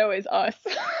wrote Watto is us.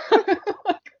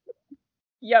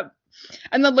 Yep.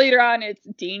 And then later on it's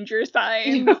danger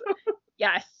signs.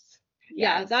 Yes.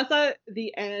 Yeah, that's at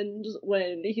the end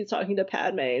when he's talking to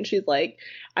Padme and she's like,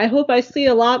 I hope I see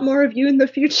a lot more of you in the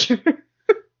future.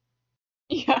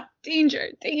 Yeah. Danger,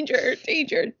 danger,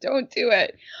 danger. Don't do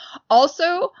it.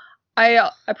 Also, I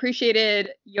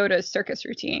appreciated Yoda's circus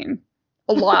routine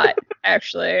a lot,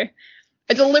 actually.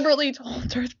 I deliberately told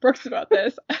Darth Brooks about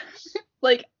this.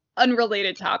 Like,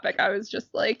 unrelated topic. I was just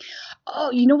like,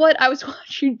 oh, you know what? I was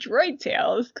watching Droid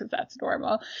Tales, because that's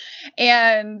normal.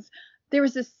 And there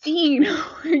was a scene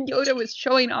where Yoda was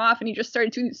showing off and he just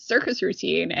started doing his circus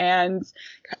routine and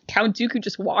Count Dooku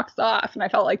just walks off. And I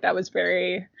felt like that was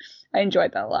I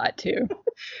enjoyed that a lot too.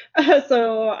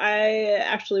 So I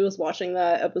actually was watching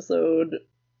that episode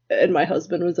and my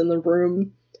husband was in the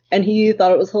room and he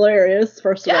thought it was hilarious,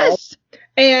 first of all.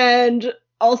 And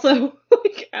also,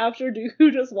 like, after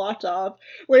Dooku just walked off,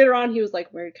 later on he was like,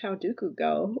 where'd Count Dooku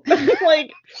go?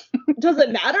 Like, does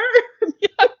it matter?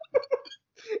 Yeah.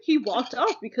 He walked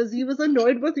off because he was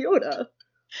annoyed with Yoda.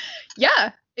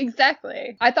 Yeah,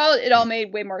 exactly. I thought it all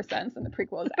made way more sense than the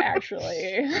prequels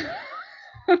actually.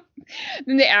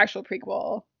 Than the actual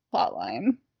prequel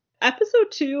plotline.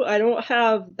 Episode 2, I don't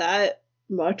have that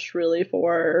much really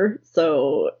for,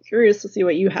 so curious to see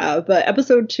what you have. But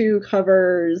episode 2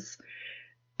 covers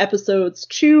episodes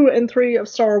 2 and 3 of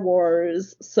Star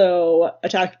Wars, so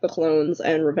Attack of the Clones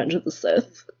and Revenge of the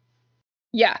Sith.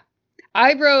 Yeah.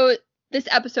 I wrote, this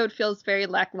episode feels very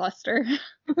lackluster.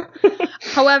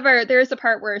 However, there is a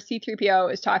part where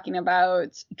C-3PO is talking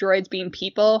about droids being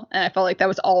people, and I felt like that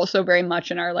was also very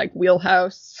much in our, like,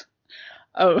 wheelhouse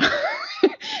of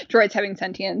droids having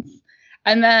sentience.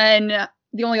 And then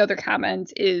the only other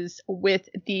comment is with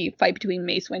the fight between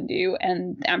Mace Windu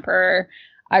and the Emperor.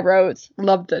 I wrote,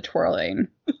 love the twirling.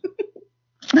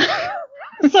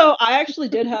 So I actually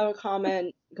did have a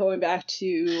comment going back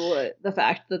to the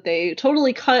fact that they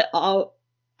totally cut out,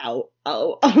 I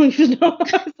don't even know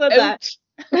how I said that.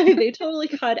 They totally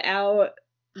cut out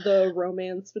the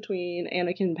romance between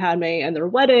Anakin and Padme and their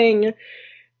wedding,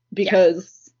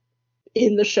 because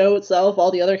in the show itself,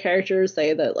 all the other characters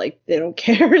say that, like, they don't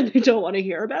care, they don't want to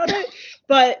hear about it.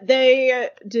 But they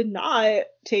did not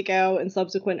take out in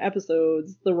subsequent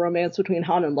episodes the romance between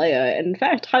Han and Leia, and in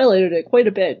fact highlighted it quite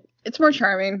a bit. It's more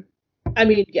charming. I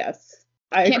mean, yes.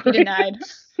 I can't agree. be denied.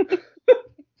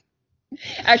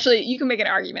 Actually, you can make an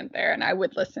argument there, and I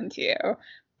would listen to you.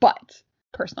 But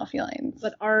personal feelings.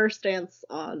 But our stance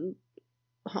on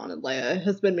Han and Leia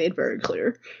has been made very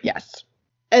clear. Yes.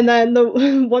 And then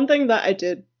the one thing that I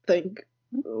did think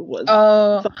was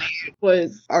funny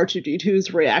was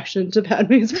R2-D2's reaction to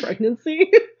Padme's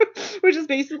pregnancy, which is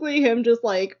basically him just,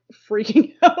 like,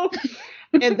 freaking out.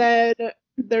 And then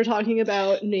they're talking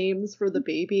about names for the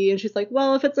baby, and she's like,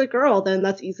 well, if it's a girl, then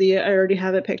that's easy. I already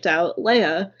have it picked out.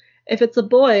 Leia. If it's a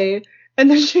boy, and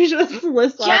then she just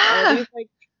lists off all these, like,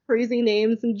 crazy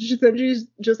names, and she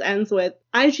just ends with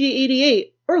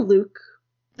IG-88 or Luke.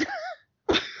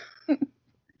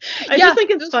 I just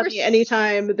think it's funny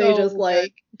anytime they just,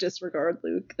 like, disregard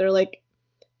Luke. They're like,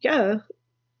 yeah,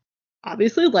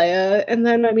 obviously Leia, and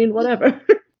then, I mean, whatever.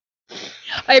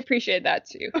 I appreciate that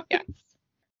too, yes.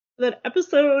 Then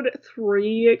episode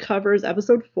 3 covers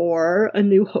episode 4, A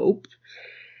New Hope.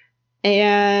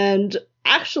 And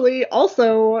actually,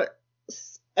 also,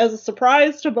 as a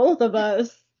surprise to both of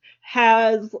us,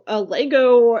 has a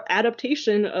Lego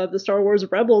adaptation of the Star Wars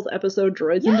Rebels episode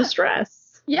Droids in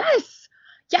Distress. Yes,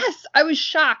 I was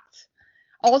shocked.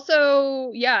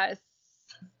 Also, yes,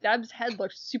 Zeb's head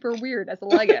looked super weird as a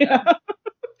Lego. Yeah.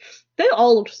 They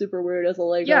all looked super weird as a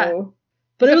Lego. Yeah.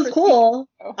 But it Except was for cool.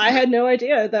 Steve. I had no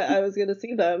idea that I was going to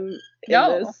see them in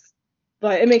No. this.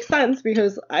 But it makes sense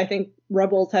because I think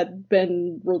Rebels had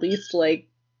been released like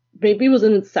maybe it was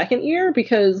in its second year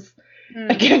because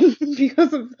again,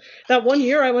 because of that one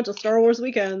year I went to Star Wars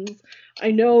weekends.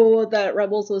 I know that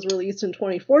Rebels was released in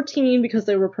 2014 because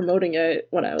they were promoting it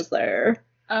when I was there.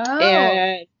 Oh.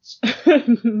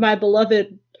 And my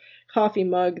beloved coffee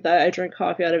mug that I drink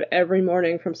coffee out of every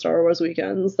morning from Star Wars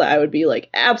weekends that I would be like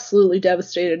absolutely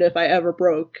devastated if I ever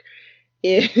broke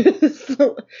is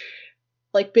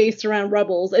like based around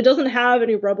Rebels. It doesn't have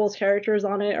any Rebels characters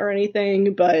on it or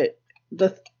anything, but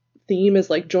the theme is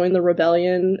like join the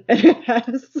rebellion, and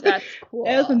that's cool.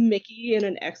 It has a Mickey and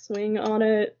an X-wing on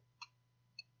it.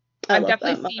 I've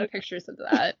definitely seen pictures of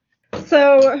that.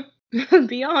 So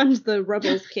beyond the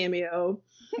Rebels cameo,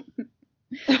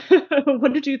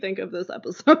 what did you think of this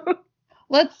episode?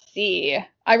 Let's see.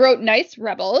 I wrote nice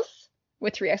Rebels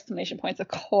with 3 exclamation points, of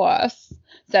course.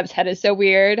 Zeb's head is so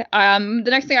weird. The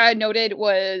next thing I noted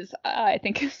was I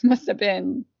think this must have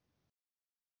been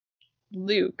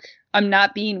Luke. I'm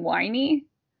not being whiny.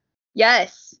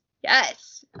 Yes. It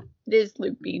is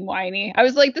Luke being whiny. I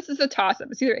was like, this is a toss-up.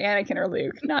 It's either Anakin or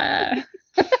Luke. Nah.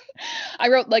 I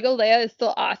wrote Lego Leia is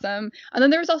still awesome. And then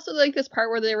there was also like this part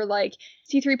where they were like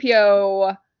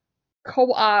C-3PO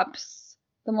co-ops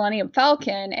the Millennium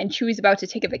Falcon and Chewie's about to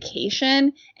take a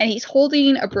vacation and he's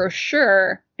holding a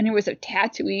brochure and it was a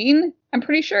Tatooine, I'm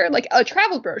pretty sure, like a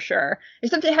travel brochure,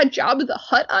 except it had Jabba the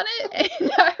Hutt on it.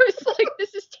 And I was like,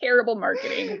 this is terrible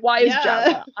marketing. Why is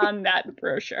Jabba on that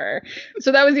brochure?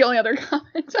 So that was the only other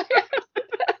comment I had.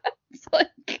 It's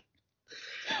like,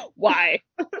 why?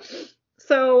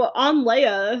 So on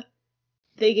Leia,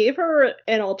 they gave her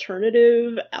an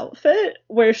alternative outfit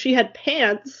where she had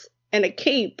pants and a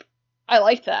cape. I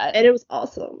liked that. And it was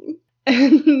awesome.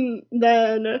 And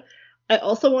then I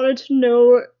also wanted to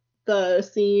know the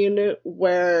scene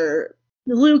where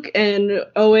Luke and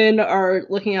Owen are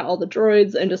looking at all the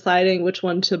droids and deciding which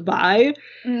one to buy.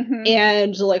 Mm-hmm.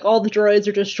 And like all the droids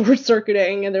are just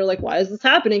short-circuiting and they're like, why is this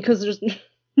happening? Because there's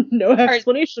no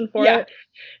explanation for it.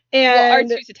 And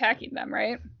R2's attacking them,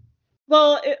 right?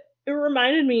 Well, it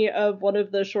reminded me of one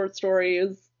of the short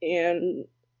stories in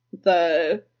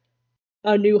the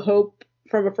A New Hope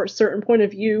from a certain point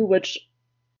of view, which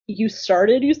you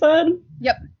started, you said?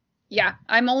 Yep. Yeah,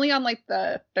 I'm only on like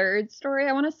the 3rd story,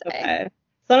 I want to say. Okay.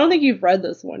 So I don't think you've read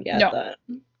this one yet,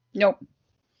 then. Nope.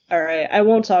 All right, I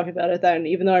won't talk about it then,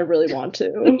 even though I really want to.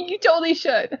 You totally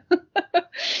should.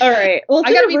 All right. Well,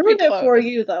 I gotta ruin it for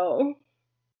you, though.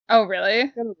 Oh, really?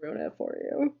 I'm gonna ruin it for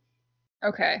you.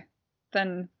 Okay.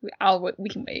 Then we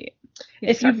can wait.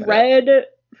 If you've read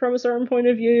From a Certain Point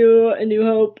of View, A New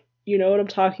Hope, you know what I'm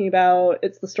talking about.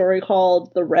 It's the story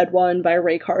called The Red One by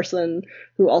Ray Carson,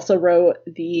 who also wrote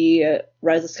the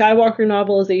Rise of Skywalker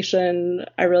novelization.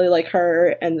 I really like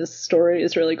her, and this story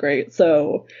is really great.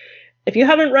 So if you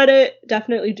haven't read it,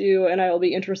 definitely do, and I will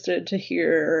be interested to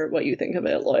hear what you think of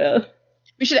it, Loya.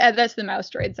 We should add that to the Mouse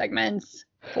Droid segments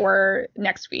for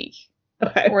next week.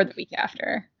 Okay. Or the week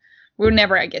after.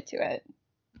 Whenever I get to it.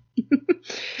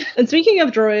 And speaking of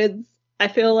droids, I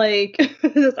feel like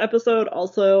this episode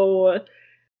also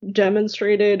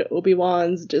demonstrated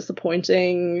Obi-Wan's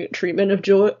disappointing treatment of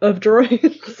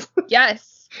droids.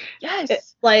 Yes.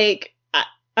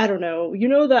 I don't know. You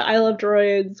know that I love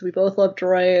droids. We both love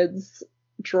droids.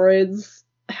 Droids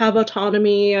have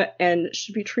autonomy and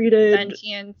should be treated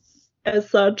sentience as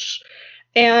such.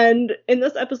 And in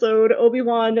this episode,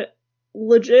 Obi-Wan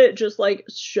legit just like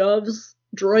shoves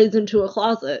droids into a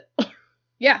closet.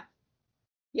 Yeah.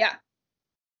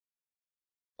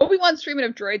 Obi-Wan's treatment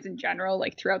of droids in general,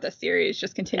 like throughout the series,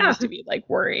 just continues to be like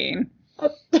worrying.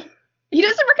 He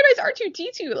doesn't recognize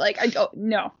R2-D2. Like, I don't.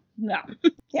 No. Yeah.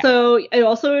 So I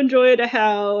also enjoyed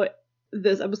how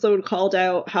this episode called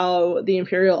out how the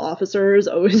Imperial officers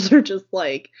always are just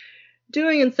like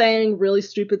doing and saying really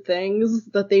stupid things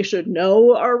that they should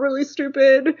know are really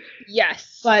stupid.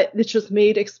 Yes. But it's just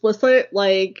made explicit,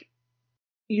 like,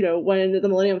 you know, when the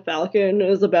Millennium Falcon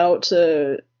is about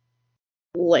to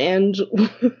land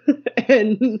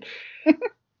and,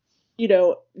 you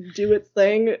know, do its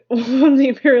thing, one of the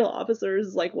Imperial officers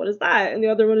is like, what is that? And the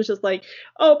other one is just like,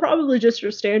 oh, probably just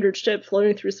your standard ship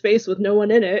floating through space with no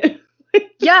one in it.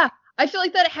 Yeah. I feel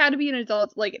like that had to be an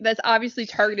adult, like, that's obviously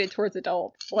targeted towards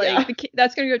adults. Like,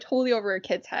 that's going to go totally over a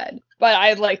kid's head. But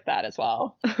I like that as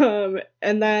well.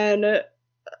 And then,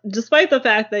 despite the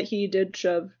fact that he did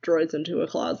shove droids into a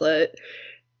closet,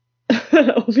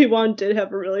 Obi-Wan did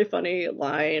have a really funny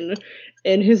line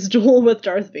in his duel with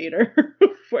Darth Vader,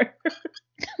 where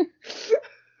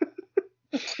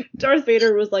Darth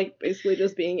Vader was like basically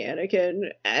just being Anakin,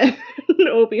 and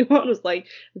Obi-Wan was like,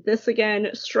 "This again,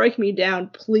 strike me down,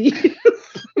 please."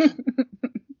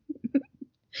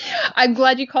 I'm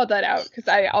glad you called that out, because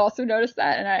I also noticed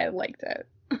that and I liked it.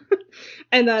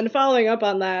 And then following up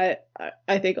on that,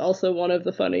 I think also one of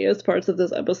the funniest parts of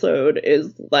this episode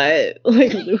is that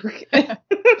like Luke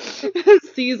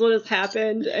sees what has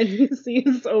happened and he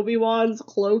sees Obi-Wan's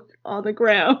cloak on the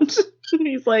ground. And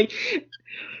he's like,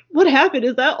 "What happened?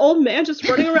 Is that old man just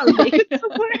running around naked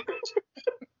somewhere?"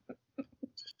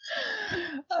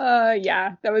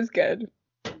 Yeah, that was good.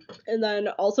 And then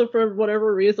also for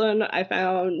whatever reason, I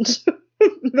found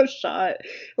the shot,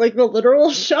 like the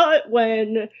literal shot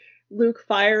when Luke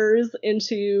fires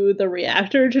into the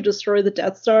reactor to destroy the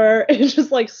Death Star. It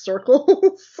just like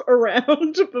circles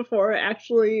around before it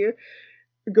actually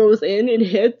goes in and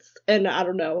hits. And I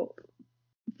don't know.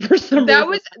 For some that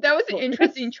reason, was an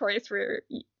interesting choice for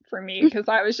me, because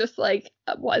I was just like,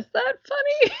 was that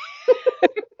funny?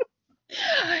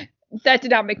 That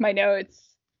did not make my notes.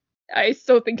 I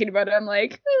still thinking about it. I'm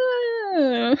like,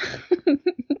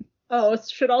 Oh,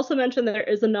 should also mention there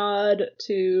is a nod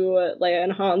to Leia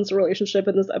and Han's relationship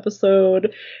in this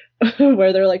episode,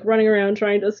 where they're like running around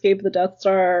trying to escape the Death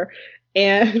Star,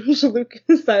 and Luke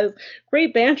says,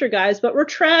 "Great banter, guys, but we're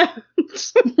trapped."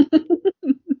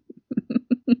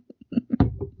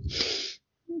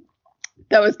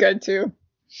 That was good too.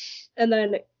 And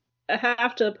then I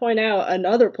have to point out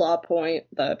another plot point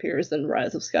that appears in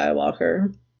Rise of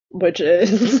Skywalker, which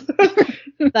is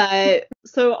that,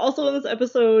 so also in this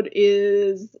episode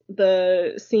is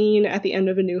the scene at the end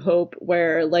of A New Hope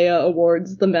where Leia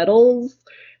awards the medals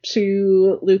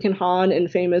to Luke and Han,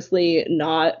 and famously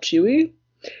not Chewie.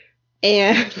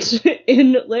 And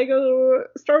in Lego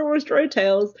Star Wars Droid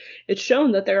Tales, it's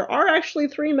shown that there are actually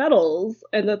 3 medals,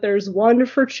 and that there's one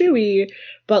for Chewie,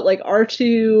 but like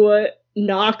R2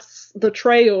 knocks the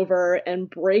tray over and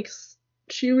breaks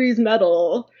Chewie's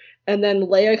medal, and then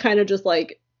Leia kind of just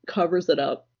like covers it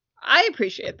up. I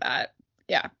appreciate that.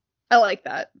 Yeah, I like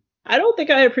that. I don't think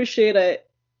I appreciate it,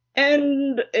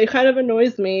 and it kind of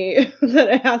annoys me that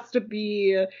it has to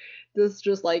be this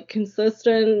just like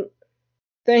consistent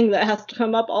thing that has to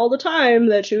come up all the time,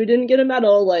 that Chewie didn't get a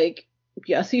medal. Like,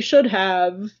 yes, he should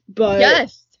have, but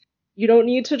yes, you don't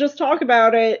need to just talk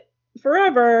about it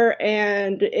forever.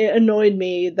 And it annoyed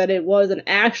me that it was an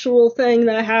actual thing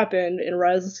that happened in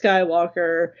Rise of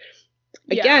Skywalker.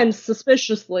 Again,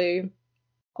 suspiciously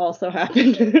also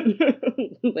happened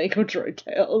in Lego Droid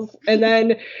Tales. And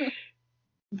then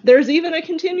there's even a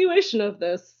continuation of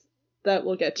this that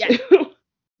we'll get to.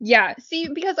 Yeah, see,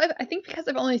 because I think because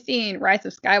I've only seen Rise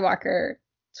of Skywalker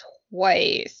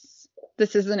twice,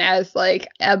 this isn't as like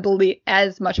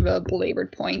as much of a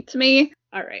belabored point to me.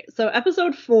 All right, so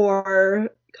episode 4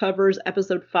 covers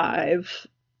episode 5,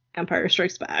 Empire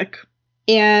Strikes Back,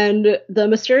 and the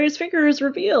mysterious figure is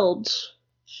revealed.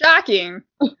 Shocking.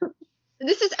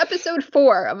 This is episode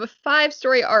 4 of a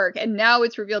 5-story arc, and now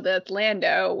it's revealed that it's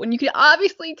Lando, when you can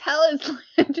obviously tell it's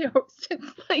Lando since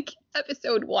like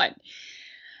episode 1.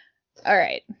 All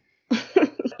right.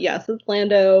 Yes, it's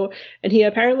Lando, and he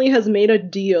apparently has made a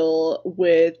deal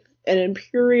with an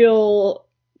Imperial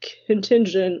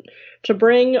contingent to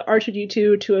bring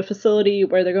R2-D2 to a facility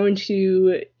where they're going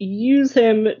to use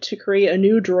him to create a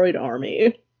new droid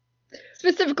army.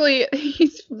 Specifically,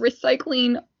 he's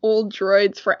recycling old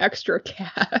droids for extra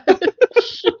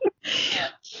cash.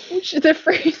 Which is a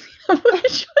phrase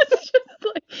which was just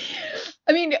like,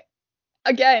 I mean,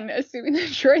 again, assuming the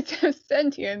droids have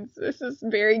sentience, this is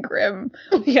very grim.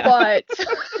 Yeah. But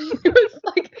it was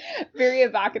like very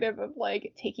evocative of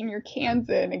like taking your cans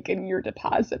in and getting your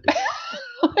deposit back.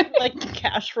 Like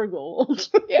cash for gold.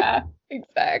 Yeah,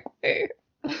 exactly.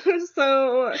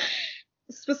 So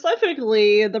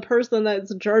specifically, the person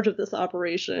that's in charge of this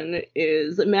operation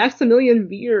is Maximilian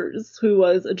Veers, who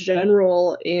was a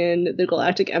general in the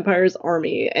Galactic Empire's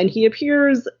army, and he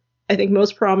appears, I think,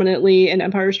 most prominently in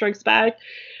Empire Strikes Back.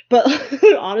 But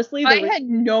honestly, I had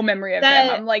no memory of him.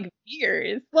 I'm like,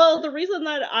 Veers. Well, the reason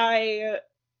that I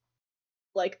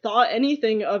like thought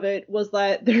anything of it was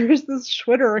that there's this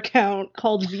Twitter account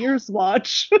called Veers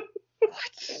Watch.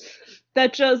 What?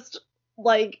 That just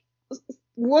like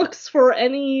looks for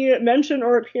any mention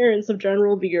or appearance of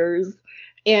General Veers,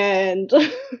 and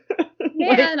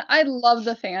man, like, I love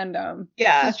the fandom.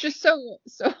 Yeah, it's just so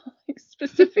like,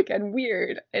 specific and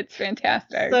weird. It's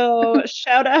fantastic. So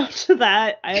shout out to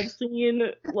that. I have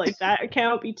seen like that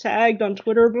account be tagged on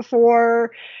Twitter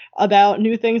before. about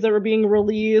new things that were being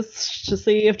released to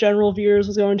see if General Veers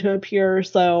was going to appear.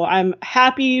 So I'm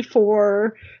happy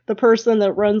for the person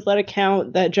that runs that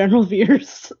account that General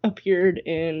Veers appeared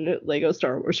in Lego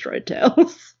Star Wars Droid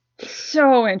Tales.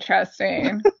 So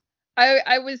interesting.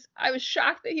 I was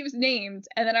shocked that he was named,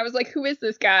 and then I was like, who is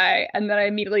this guy? And then I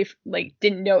immediately like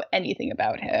didn't know anything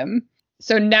about him.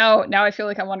 So now I feel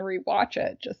like I want to rewatch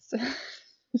it just to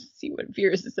see what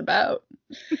Veers is about.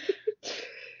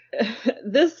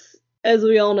 This, as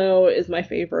we all know, is my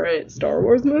favorite Star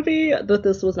Wars movie, but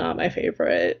this was not my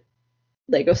favorite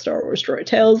Lego Star Wars Droid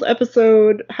Tales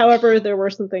episode. However, there were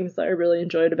some things that I really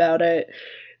enjoyed about it.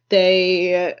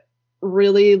 They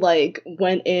really like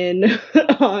went in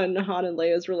on Han and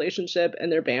Leia's relationship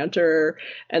and their banter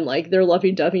and like their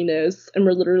lovey-doveyness, and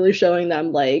we're literally showing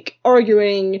them like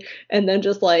arguing and then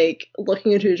just like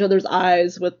looking into each other's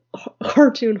eyes with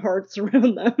cartoon hearts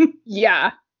around them.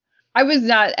 Yeah. I was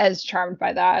not as charmed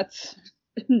by that.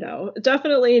 No,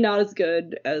 definitely not as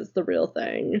good as the real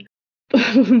thing.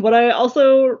 What I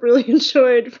also really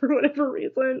enjoyed for whatever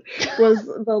reason was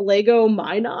the Lego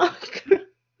Mynock.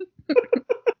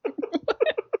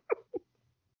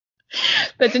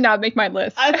 That did not make my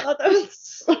list. I thought that was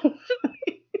so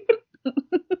funny.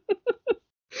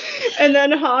 And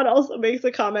then Han also makes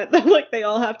a comment that like they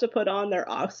all have to put on their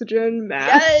oxygen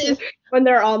masks when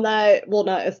they're on that, well,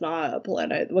 not, it's not a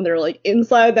planet, when they're like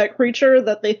inside that creature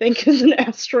that they think is an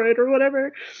asteroid or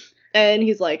whatever. And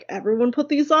he's like, everyone put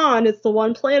these on. It's the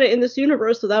one planet in this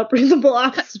universe without breathable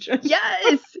oxygen.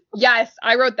 Yes,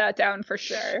 I wrote that down for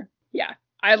sure. Yeah,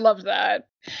 I loved that.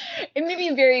 It made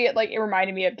me very, like, it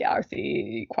reminded me of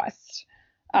Galaxy Quest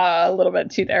a little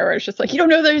bit too there, where it's just like, you don't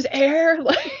know there's air?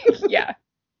 Like, yeah.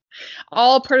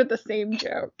 All part of the same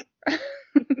joke.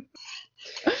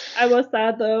 I was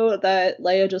sad, though, that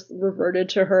Leia just reverted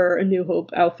to her A New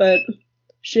Hope outfit.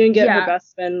 She didn't get her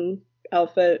Bespin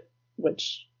outfit,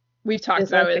 which we've talked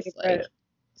about is like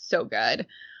so good.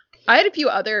 I had a few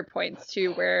other points,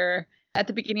 too, where at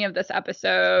the beginning of this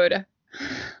episode,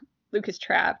 Luke is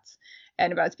trapped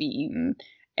and about to be eaten,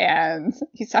 and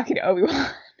he's talking to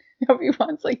Obi-Wan.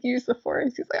 Obi-Wan's like, use the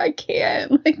Force. He's like, I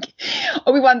can't. Like,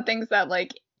 Obi-Wan thinks that,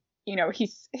 like, you know,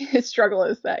 his struggle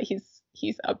is that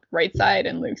he's up right side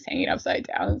and Luke's hanging upside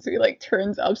down, so he like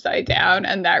turns upside down,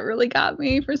 and that really got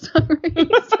me for some reason.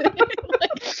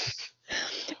 Like,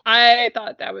 I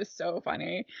thought that was so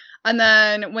funny. And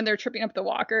then when they're tripping up the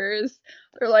walkers,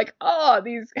 they're like, oh,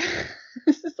 this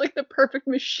is like the perfect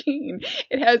machine.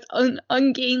 It has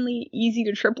ungainly, easy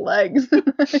to trip legs.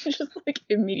 Just like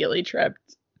immediately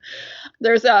tripped.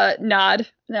 There's a nod,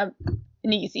 an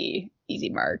easy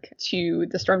mark to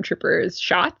the stormtroopers'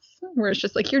 shots, where it's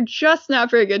just like, you're just not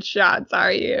very good shots,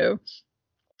 are you?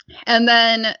 And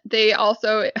then they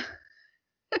also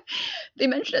they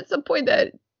mentioned at some point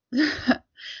that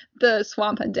the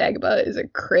swamp on Dagobah is a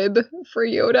crib for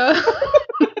Yoda.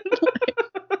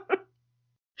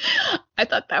 I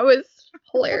thought that was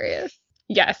hilarious.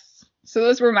 Yes. So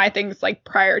those were my things like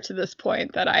prior to this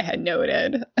point that I had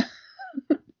noted.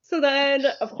 So then,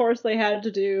 of course, they had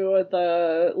to do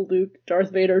the Luke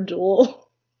Darth Vader duel.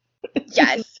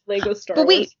 Yes. Lego Star Wars. But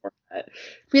wait, format.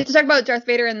 We have to talk about Darth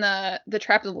Vader in the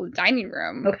trap of the dining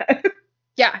room. Okay.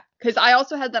 Yeah, because I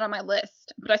also had that on my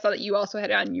list, but I saw that you also had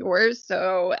it on yours,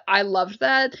 so I loved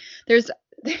that. There's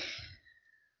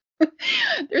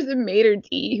a Mater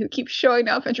D who keeps showing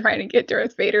up and trying to get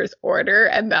Darth Vader's order,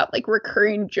 and that like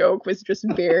recurring joke was just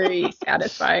very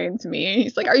satisfying to me.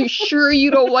 He's like, "Are you sure you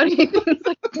don't want anything?" It's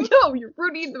like, "No, you're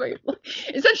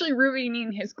essentially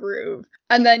ruining his groove."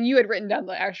 And then you had written down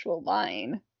the actual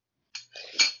line.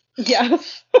 Yeah,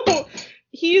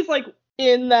 he's like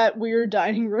in that weird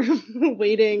dining room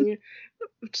waiting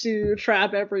to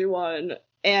trap everyone,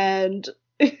 and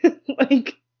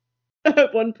like.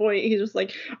 At one point, he's just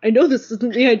like, I know this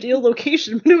isn't the ideal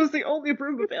location, but it was the only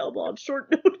room available on short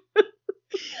notice.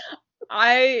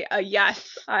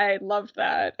 Yes, I love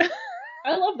that.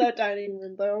 I love that dining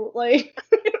room, though. Like,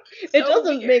 it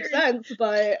doesn't make sense,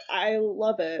 but I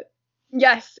love it.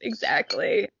 Yes,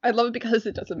 exactly. I love it because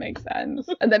it doesn't make sense.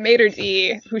 And then Mater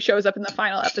D, who shows up in the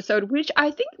final episode, which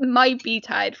I think might be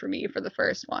tied for me for the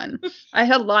first one. I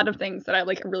had a lot of things that I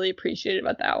like really appreciated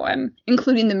about that one,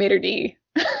 including the Mater D.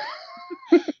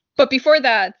 But before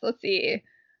that, let's see.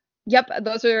 Yep,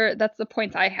 that's the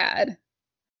points I had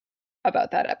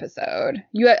about that episode.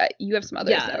 You have some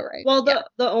others though, right? Well,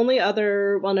 the only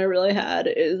other one I really had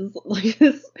is like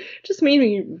this just made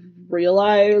me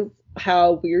realize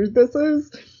how weird this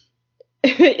is.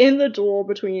 In the duel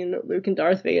between Luke and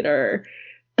Darth Vader,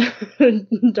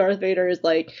 Darth Vader is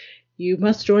like, you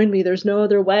must join me. There's no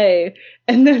other way.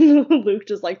 And then Luke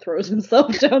just like throws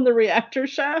himself down the reactor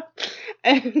shaft.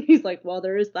 And he's like, well,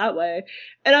 there is that way.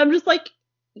 And I'm just like,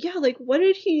 yeah, like, what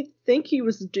did he think he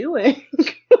was doing?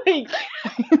 Like,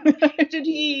 did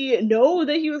he know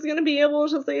that he was going to be able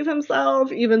to save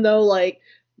himself, even though, like,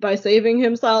 by saving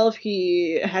himself,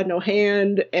 he had no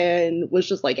hand and was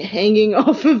just, like, hanging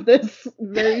off of this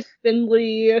very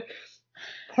spindly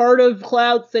part of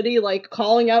Cloud City, like,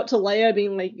 calling out to Leia,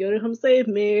 being like, Yoda, come save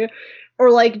me? Or,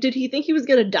 like, did he think he was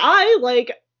going to die?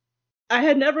 Like, I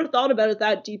had never thought about it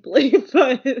that deeply,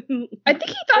 but I think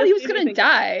he thought he was going to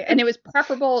die, and it was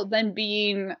preferable than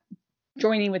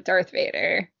joining with Darth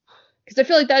Vader. Because I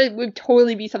feel like that would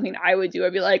totally be something I would do.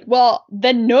 I'd be like, well,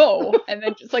 then no, and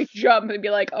then just like jump and be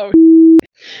like, oh,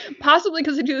 possibly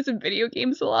because I do this in video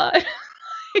games a lot.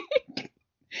 Like,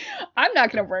 I'm not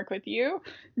going to work with you.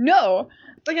 No.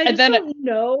 Like, I just don't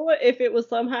know if it was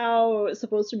somehow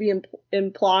supposed to be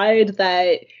implied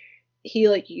that he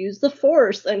like used the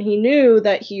Force and he knew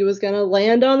that he was gonna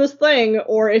land on this thing,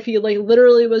 or if he like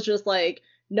literally was just like,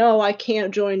 no, I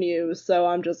can't join you, so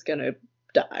I'm just gonna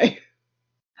die.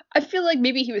 I feel like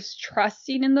maybe he was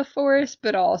trusting in the Force,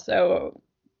 but also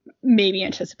maybe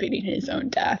anticipating his own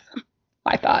death.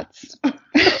 My thoughts.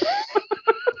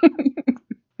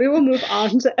 We will move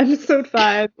on to episode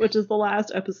 5, which is the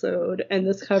last episode, and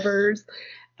this covers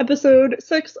episode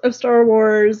 6 of Star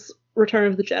Wars Return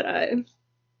of the Jedi.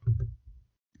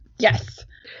 Yes.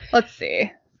 Let's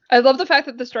see. I love the fact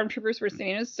that the stormtroopers were sitting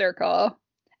in a circle.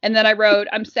 And then I wrote,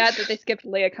 I'm sad that they skipped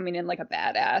Leia coming in like a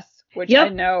badass, which I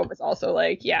know was also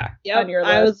like, on your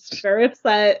list. I was very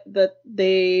upset that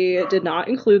they did not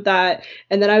include that.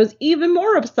 And then I was even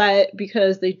more upset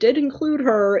because they did include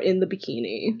her in the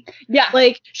bikini. Yeah.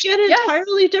 Like, she had an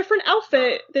entirely different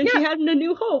outfit than she had in A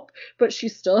New Hope, but she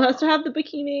still has to have the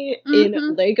bikini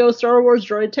in Lego Star Wars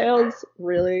Droid Tales.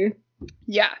 Really?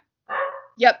 Yeah.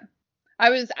 Yep. I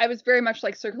was very much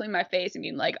like circling my face and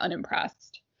being like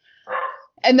unimpressed.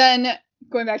 And then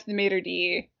going back to the Mater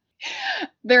D,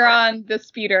 they're on the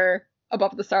speeder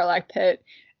above the Sarlacc pit.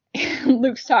 And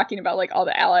Luke's talking about like all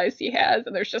the allies he has,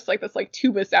 and there's just like this like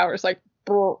tuba sound. It's like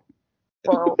brr,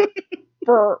 brr,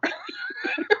 brr.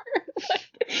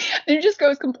 And it just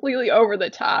goes completely over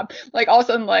the top. Like all of a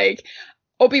sudden, like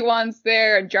Obi-Wan's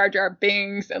there and Jar Jar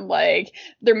Binks, and like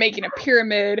they're making a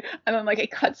pyramid, and then like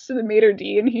it cuts to the Mater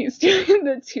D and he's doing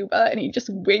the tuba and he just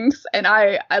winks, and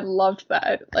I loved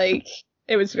that. Like,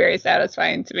 it was very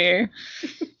satisfying to me.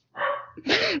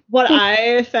 What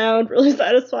I found really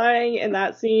satisfying in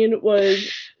that scene was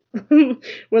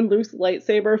when Luke's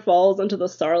lightsaber falls into the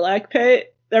Sarlacc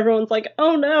pit. Everyone's like,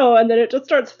 oh no, and then it just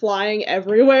starts flying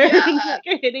everywhere and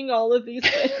like, hitting all of these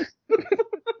things.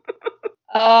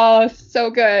 Oh, so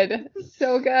good.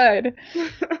 So good.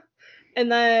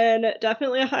 And then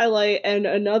definitely a highlight, and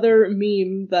another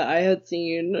meme that I had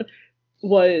seen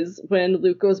was when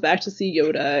Luke goes back to see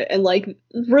Yoda, and like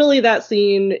really that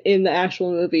scene in the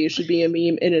actual movie should be a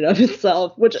meme in and of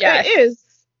itself, which it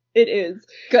is.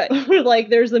 Good. Like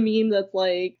there's a meme that's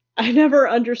like, I never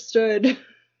understood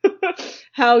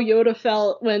how Yoda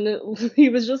felt when he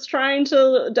was just trying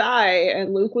to die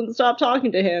and Luke wouldn't stop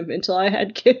talking to him until I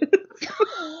had kids.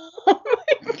 Oh my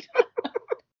god.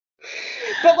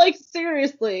 But like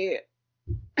seriously,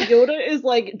 Yoda is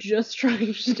like just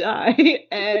trying to die,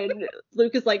 and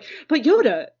Luke is like, but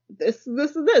Yoda, this and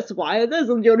this, why this?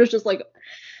 And Yoda's just like,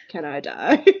 can I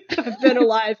die? I've been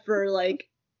alive for like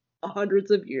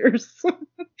hundreds of years.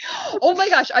 Oh my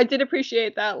gosh, I did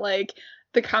appreciate that, like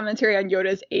the commentary on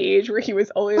Yoda's age, where he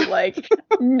was only like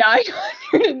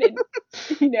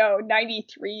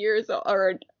 93 years old,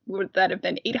 or would that have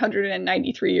been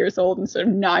 893 years old instead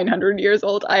of 900 years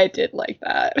old? I did like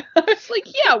that. I was like,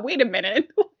 yeah, wait a minute.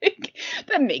 Like,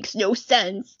 that makes no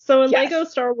sense. So in Lego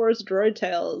Star Wars Droid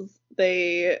Tales,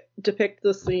 they depict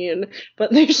the scene,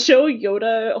 but they show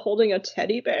Yoda holding a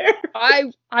teddy bear.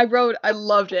 I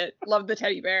loved it. Loved the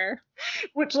teddy bear.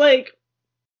 Which, like,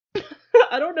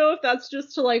 I don't know if that's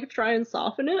just to, like, try and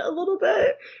soften it a little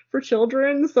bit for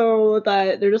children, so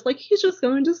that they're just like, he's just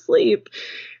going to sleep.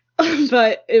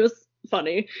 But it was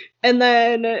funny. And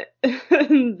then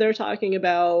they're talking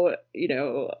about, you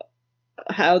know,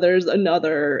 how there's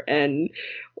another, and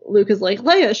Luke is like,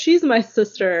 Leia, she's my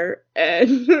sister.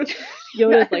 And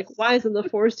Yoda's like, wise in the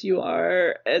Force you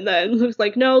are. And then Luke's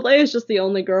like, no, Leia's just the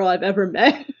only girl I've ever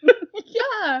met.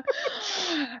 Yeah.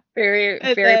 Very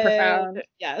profound.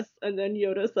 Yes. And then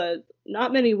Yoda says,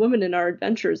 not many women in our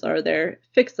adventures, are there?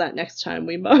 Fix that next time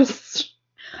we must.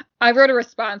 I wrote a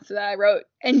response to that. I wrote,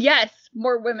 and yes,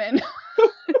 more women.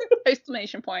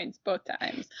 Exclamation points both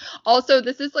times. Also,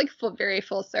 this is like very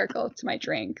full circle to my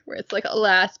drink, where it's like,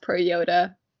 alas, poor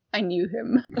Yoda. I knew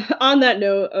him. On that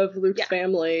note of Luke's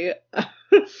family,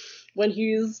 when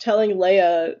he's telling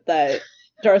Leia that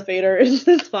Darth Vader is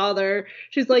his father,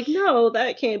 she's like, no,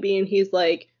 that can't be. And he's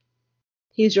like,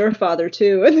 he's your father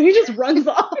too. And then he just runs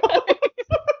off.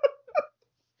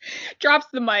 Drops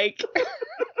the mic.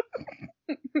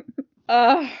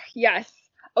 Yes.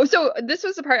 Oh, so this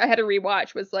was the part I had to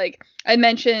rewatch, was like, I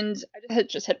mentioned, I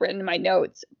just had written in my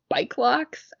notes, bike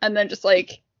locks, and then just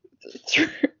like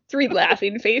three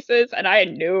laughing faces, and I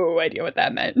had no idea what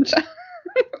that meant.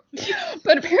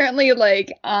 But apparently,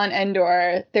 like, on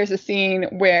Endor, there's a scene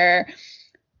where,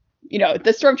 you know,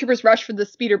 the stormtroopers rush for the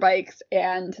speeder bikes,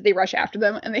 and they rush after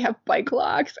them, and they have bike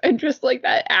locks, and just like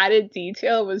that added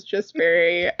detail was just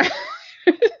very...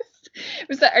 It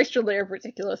was that extra layer of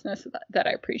ridiculousness that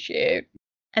I appreciate.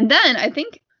 And then I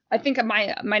think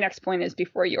my next point is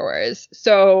before yours.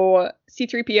 So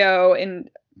C-3PO in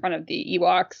front of the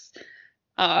Ewoks,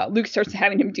 Luke starts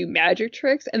having him do magic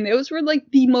tricks, and those were like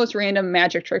the most random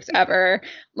magic tricks ever.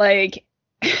 Like,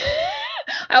 I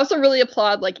also really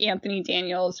applaud like Anthony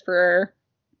Daniels for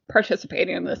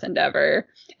participating in this endeavor,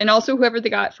 and also whoever they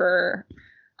got for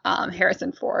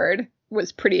Harrison Ford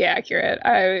was pretty accurate.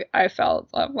 I felt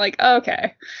like, oh,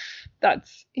 okay,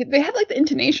 they had like the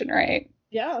intonation right.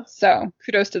 Yeah. So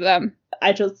kudos to them.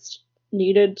 I just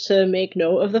needed to make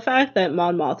note of the fact that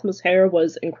Mon Mothma's hair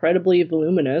was incredibly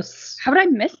voluminous. How did I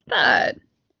miss that?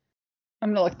 I'm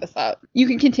gonna look this up. You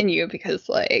can continue because,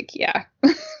 like, yeah,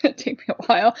 it's gonna take me a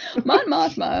while. Mon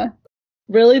Mothma.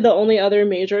 Really, the only other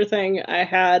major thing I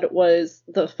had was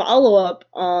the follow-up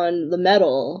on the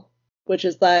medal, which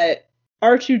is that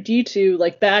R2-D2,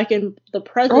 like, back in the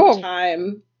present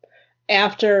time,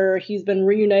 after he's been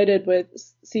reunited with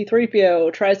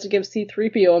C-3PO, tries to give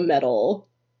C-3PO a medal,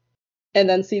 and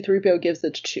then C-3PO gives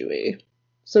it to Chewie.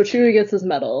 So Chewie gets his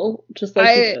medal, just like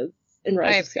he does in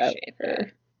Rise of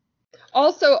Skywalker.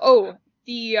 Also,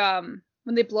 the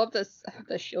when they blow up the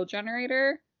shield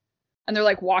generator, and they're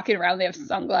like walking around, they have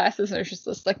sunglasses, and there's just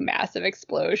this like massive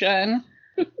explosion.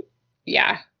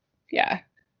 Yeah.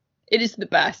 It is the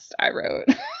best, I wrote.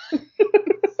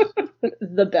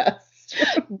 The best.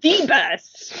 The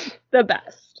best. The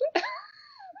best.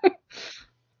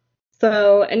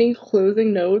 So, any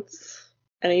closing notes?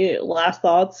 Any last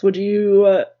thoughts? Would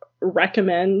you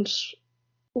recommend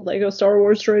Lego Star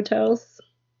Wars Droid Tales?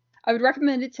 I would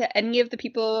recommend it to any of the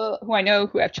people who I know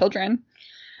who have children.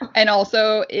 And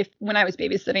also, when I was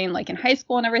babysitting, like in high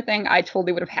school and everything, I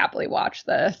totally would have happily watched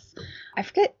this. I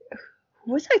forget,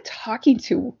 who was I talking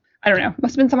to? I don't know.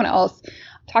 Must have been someone else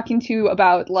talking to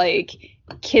about like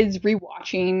kids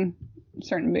rewatching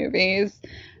certain movies.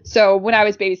 So when I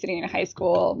was babysitting in high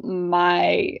school,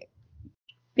 my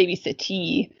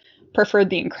babysittee preferred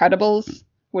The Incredibles,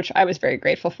 which I was very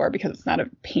grateful for because it's not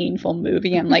a painful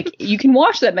movie. And like, you can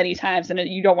watch that many times and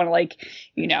you don't want to like,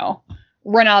 you know,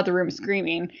 run out of the room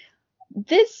screaming.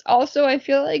 This also, I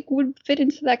feel like, would fit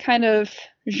into that kind of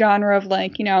genre of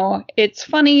like, you know, it's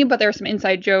funny, but there are some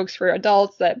inside jokes for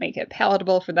adults that make it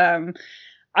palatable for them.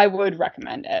 I would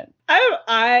recommend it.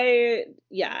 I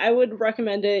would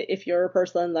recommend it if you're a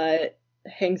person that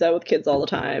hangs out with kids all the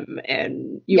time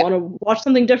and you want to watch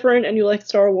something different and you like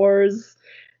Star Wars.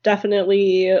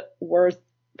 Definitely worth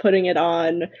putting it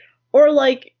on. Or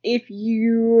like if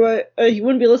you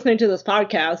wouldn't be listening to this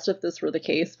podcast if this were the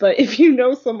case, but if you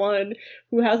know someone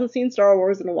who hasn't seen Star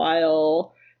Wars in a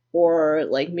while, or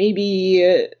like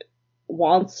maybe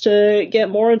wants to get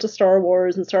more into Star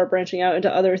Wars and start branching out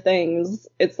into other things,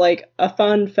 it's like a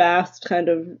fun, fast kind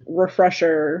of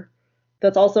refresher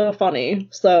that's also funny.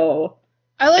 So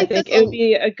I think it would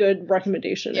be a good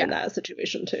recommendation in that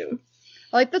situation too.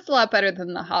 I like this a lot better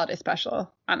than the holiday special,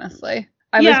 honestly.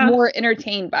 I was more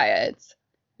entertained by it.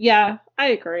 Yeah, I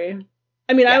agree.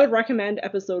 I mean, I would recommend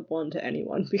episode 1 to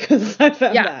anyone because I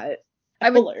found that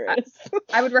hilarious.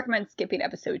 I would recommend skipping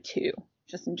episode 2,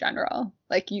 just in general.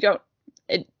 Like,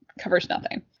 it covers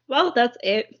nothing. Well, that's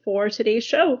it for today's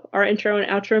show. Our intro and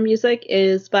outro music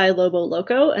is by Lobo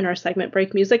Loco, and our segment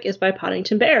break music is by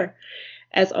Poddington Bear.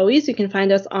 As always, you can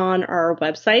find us on our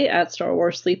website at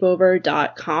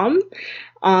StarWarsSleepover.com,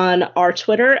 on our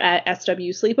Twitter at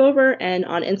SWSleepover, and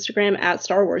on Instagram at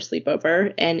Star Wars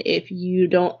Sleepover. And if you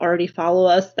don't already follow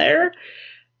us there,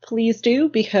 please do,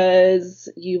 because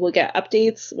you will get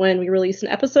updates when we release an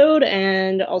episode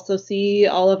and also see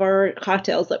all of our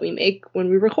cocktails that we make when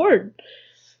we record.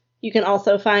 You can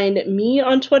also find me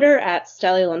on Twitter at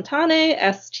Stelly Lontane,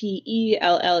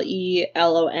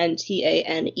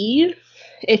 STELLELONTANE.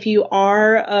 If you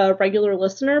are a regular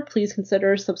listener, please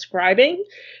consider subscribing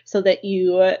so that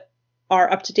you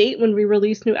are up to date when we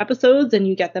release new episodes and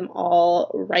you get them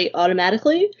all right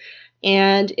automatically.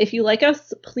 And if you like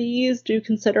us, please do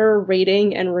consider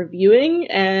rating and reviewing,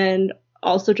 and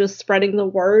also just spreading the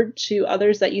word to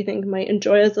others that you think might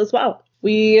enjoy us as well.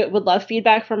 We would love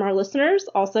feedback from our listeners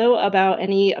also about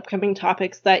any upcoming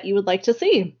topics that you would like to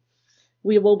see.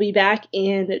 We will be back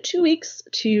in 2 weeks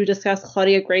to discuss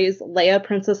Claudia Gray's Leia,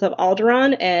 Princess of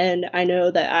Alderaan, and I know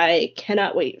that I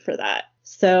cannot wait for that.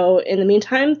 So in the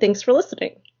meantime, thanks for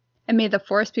listening. And may the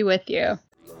Force be with you.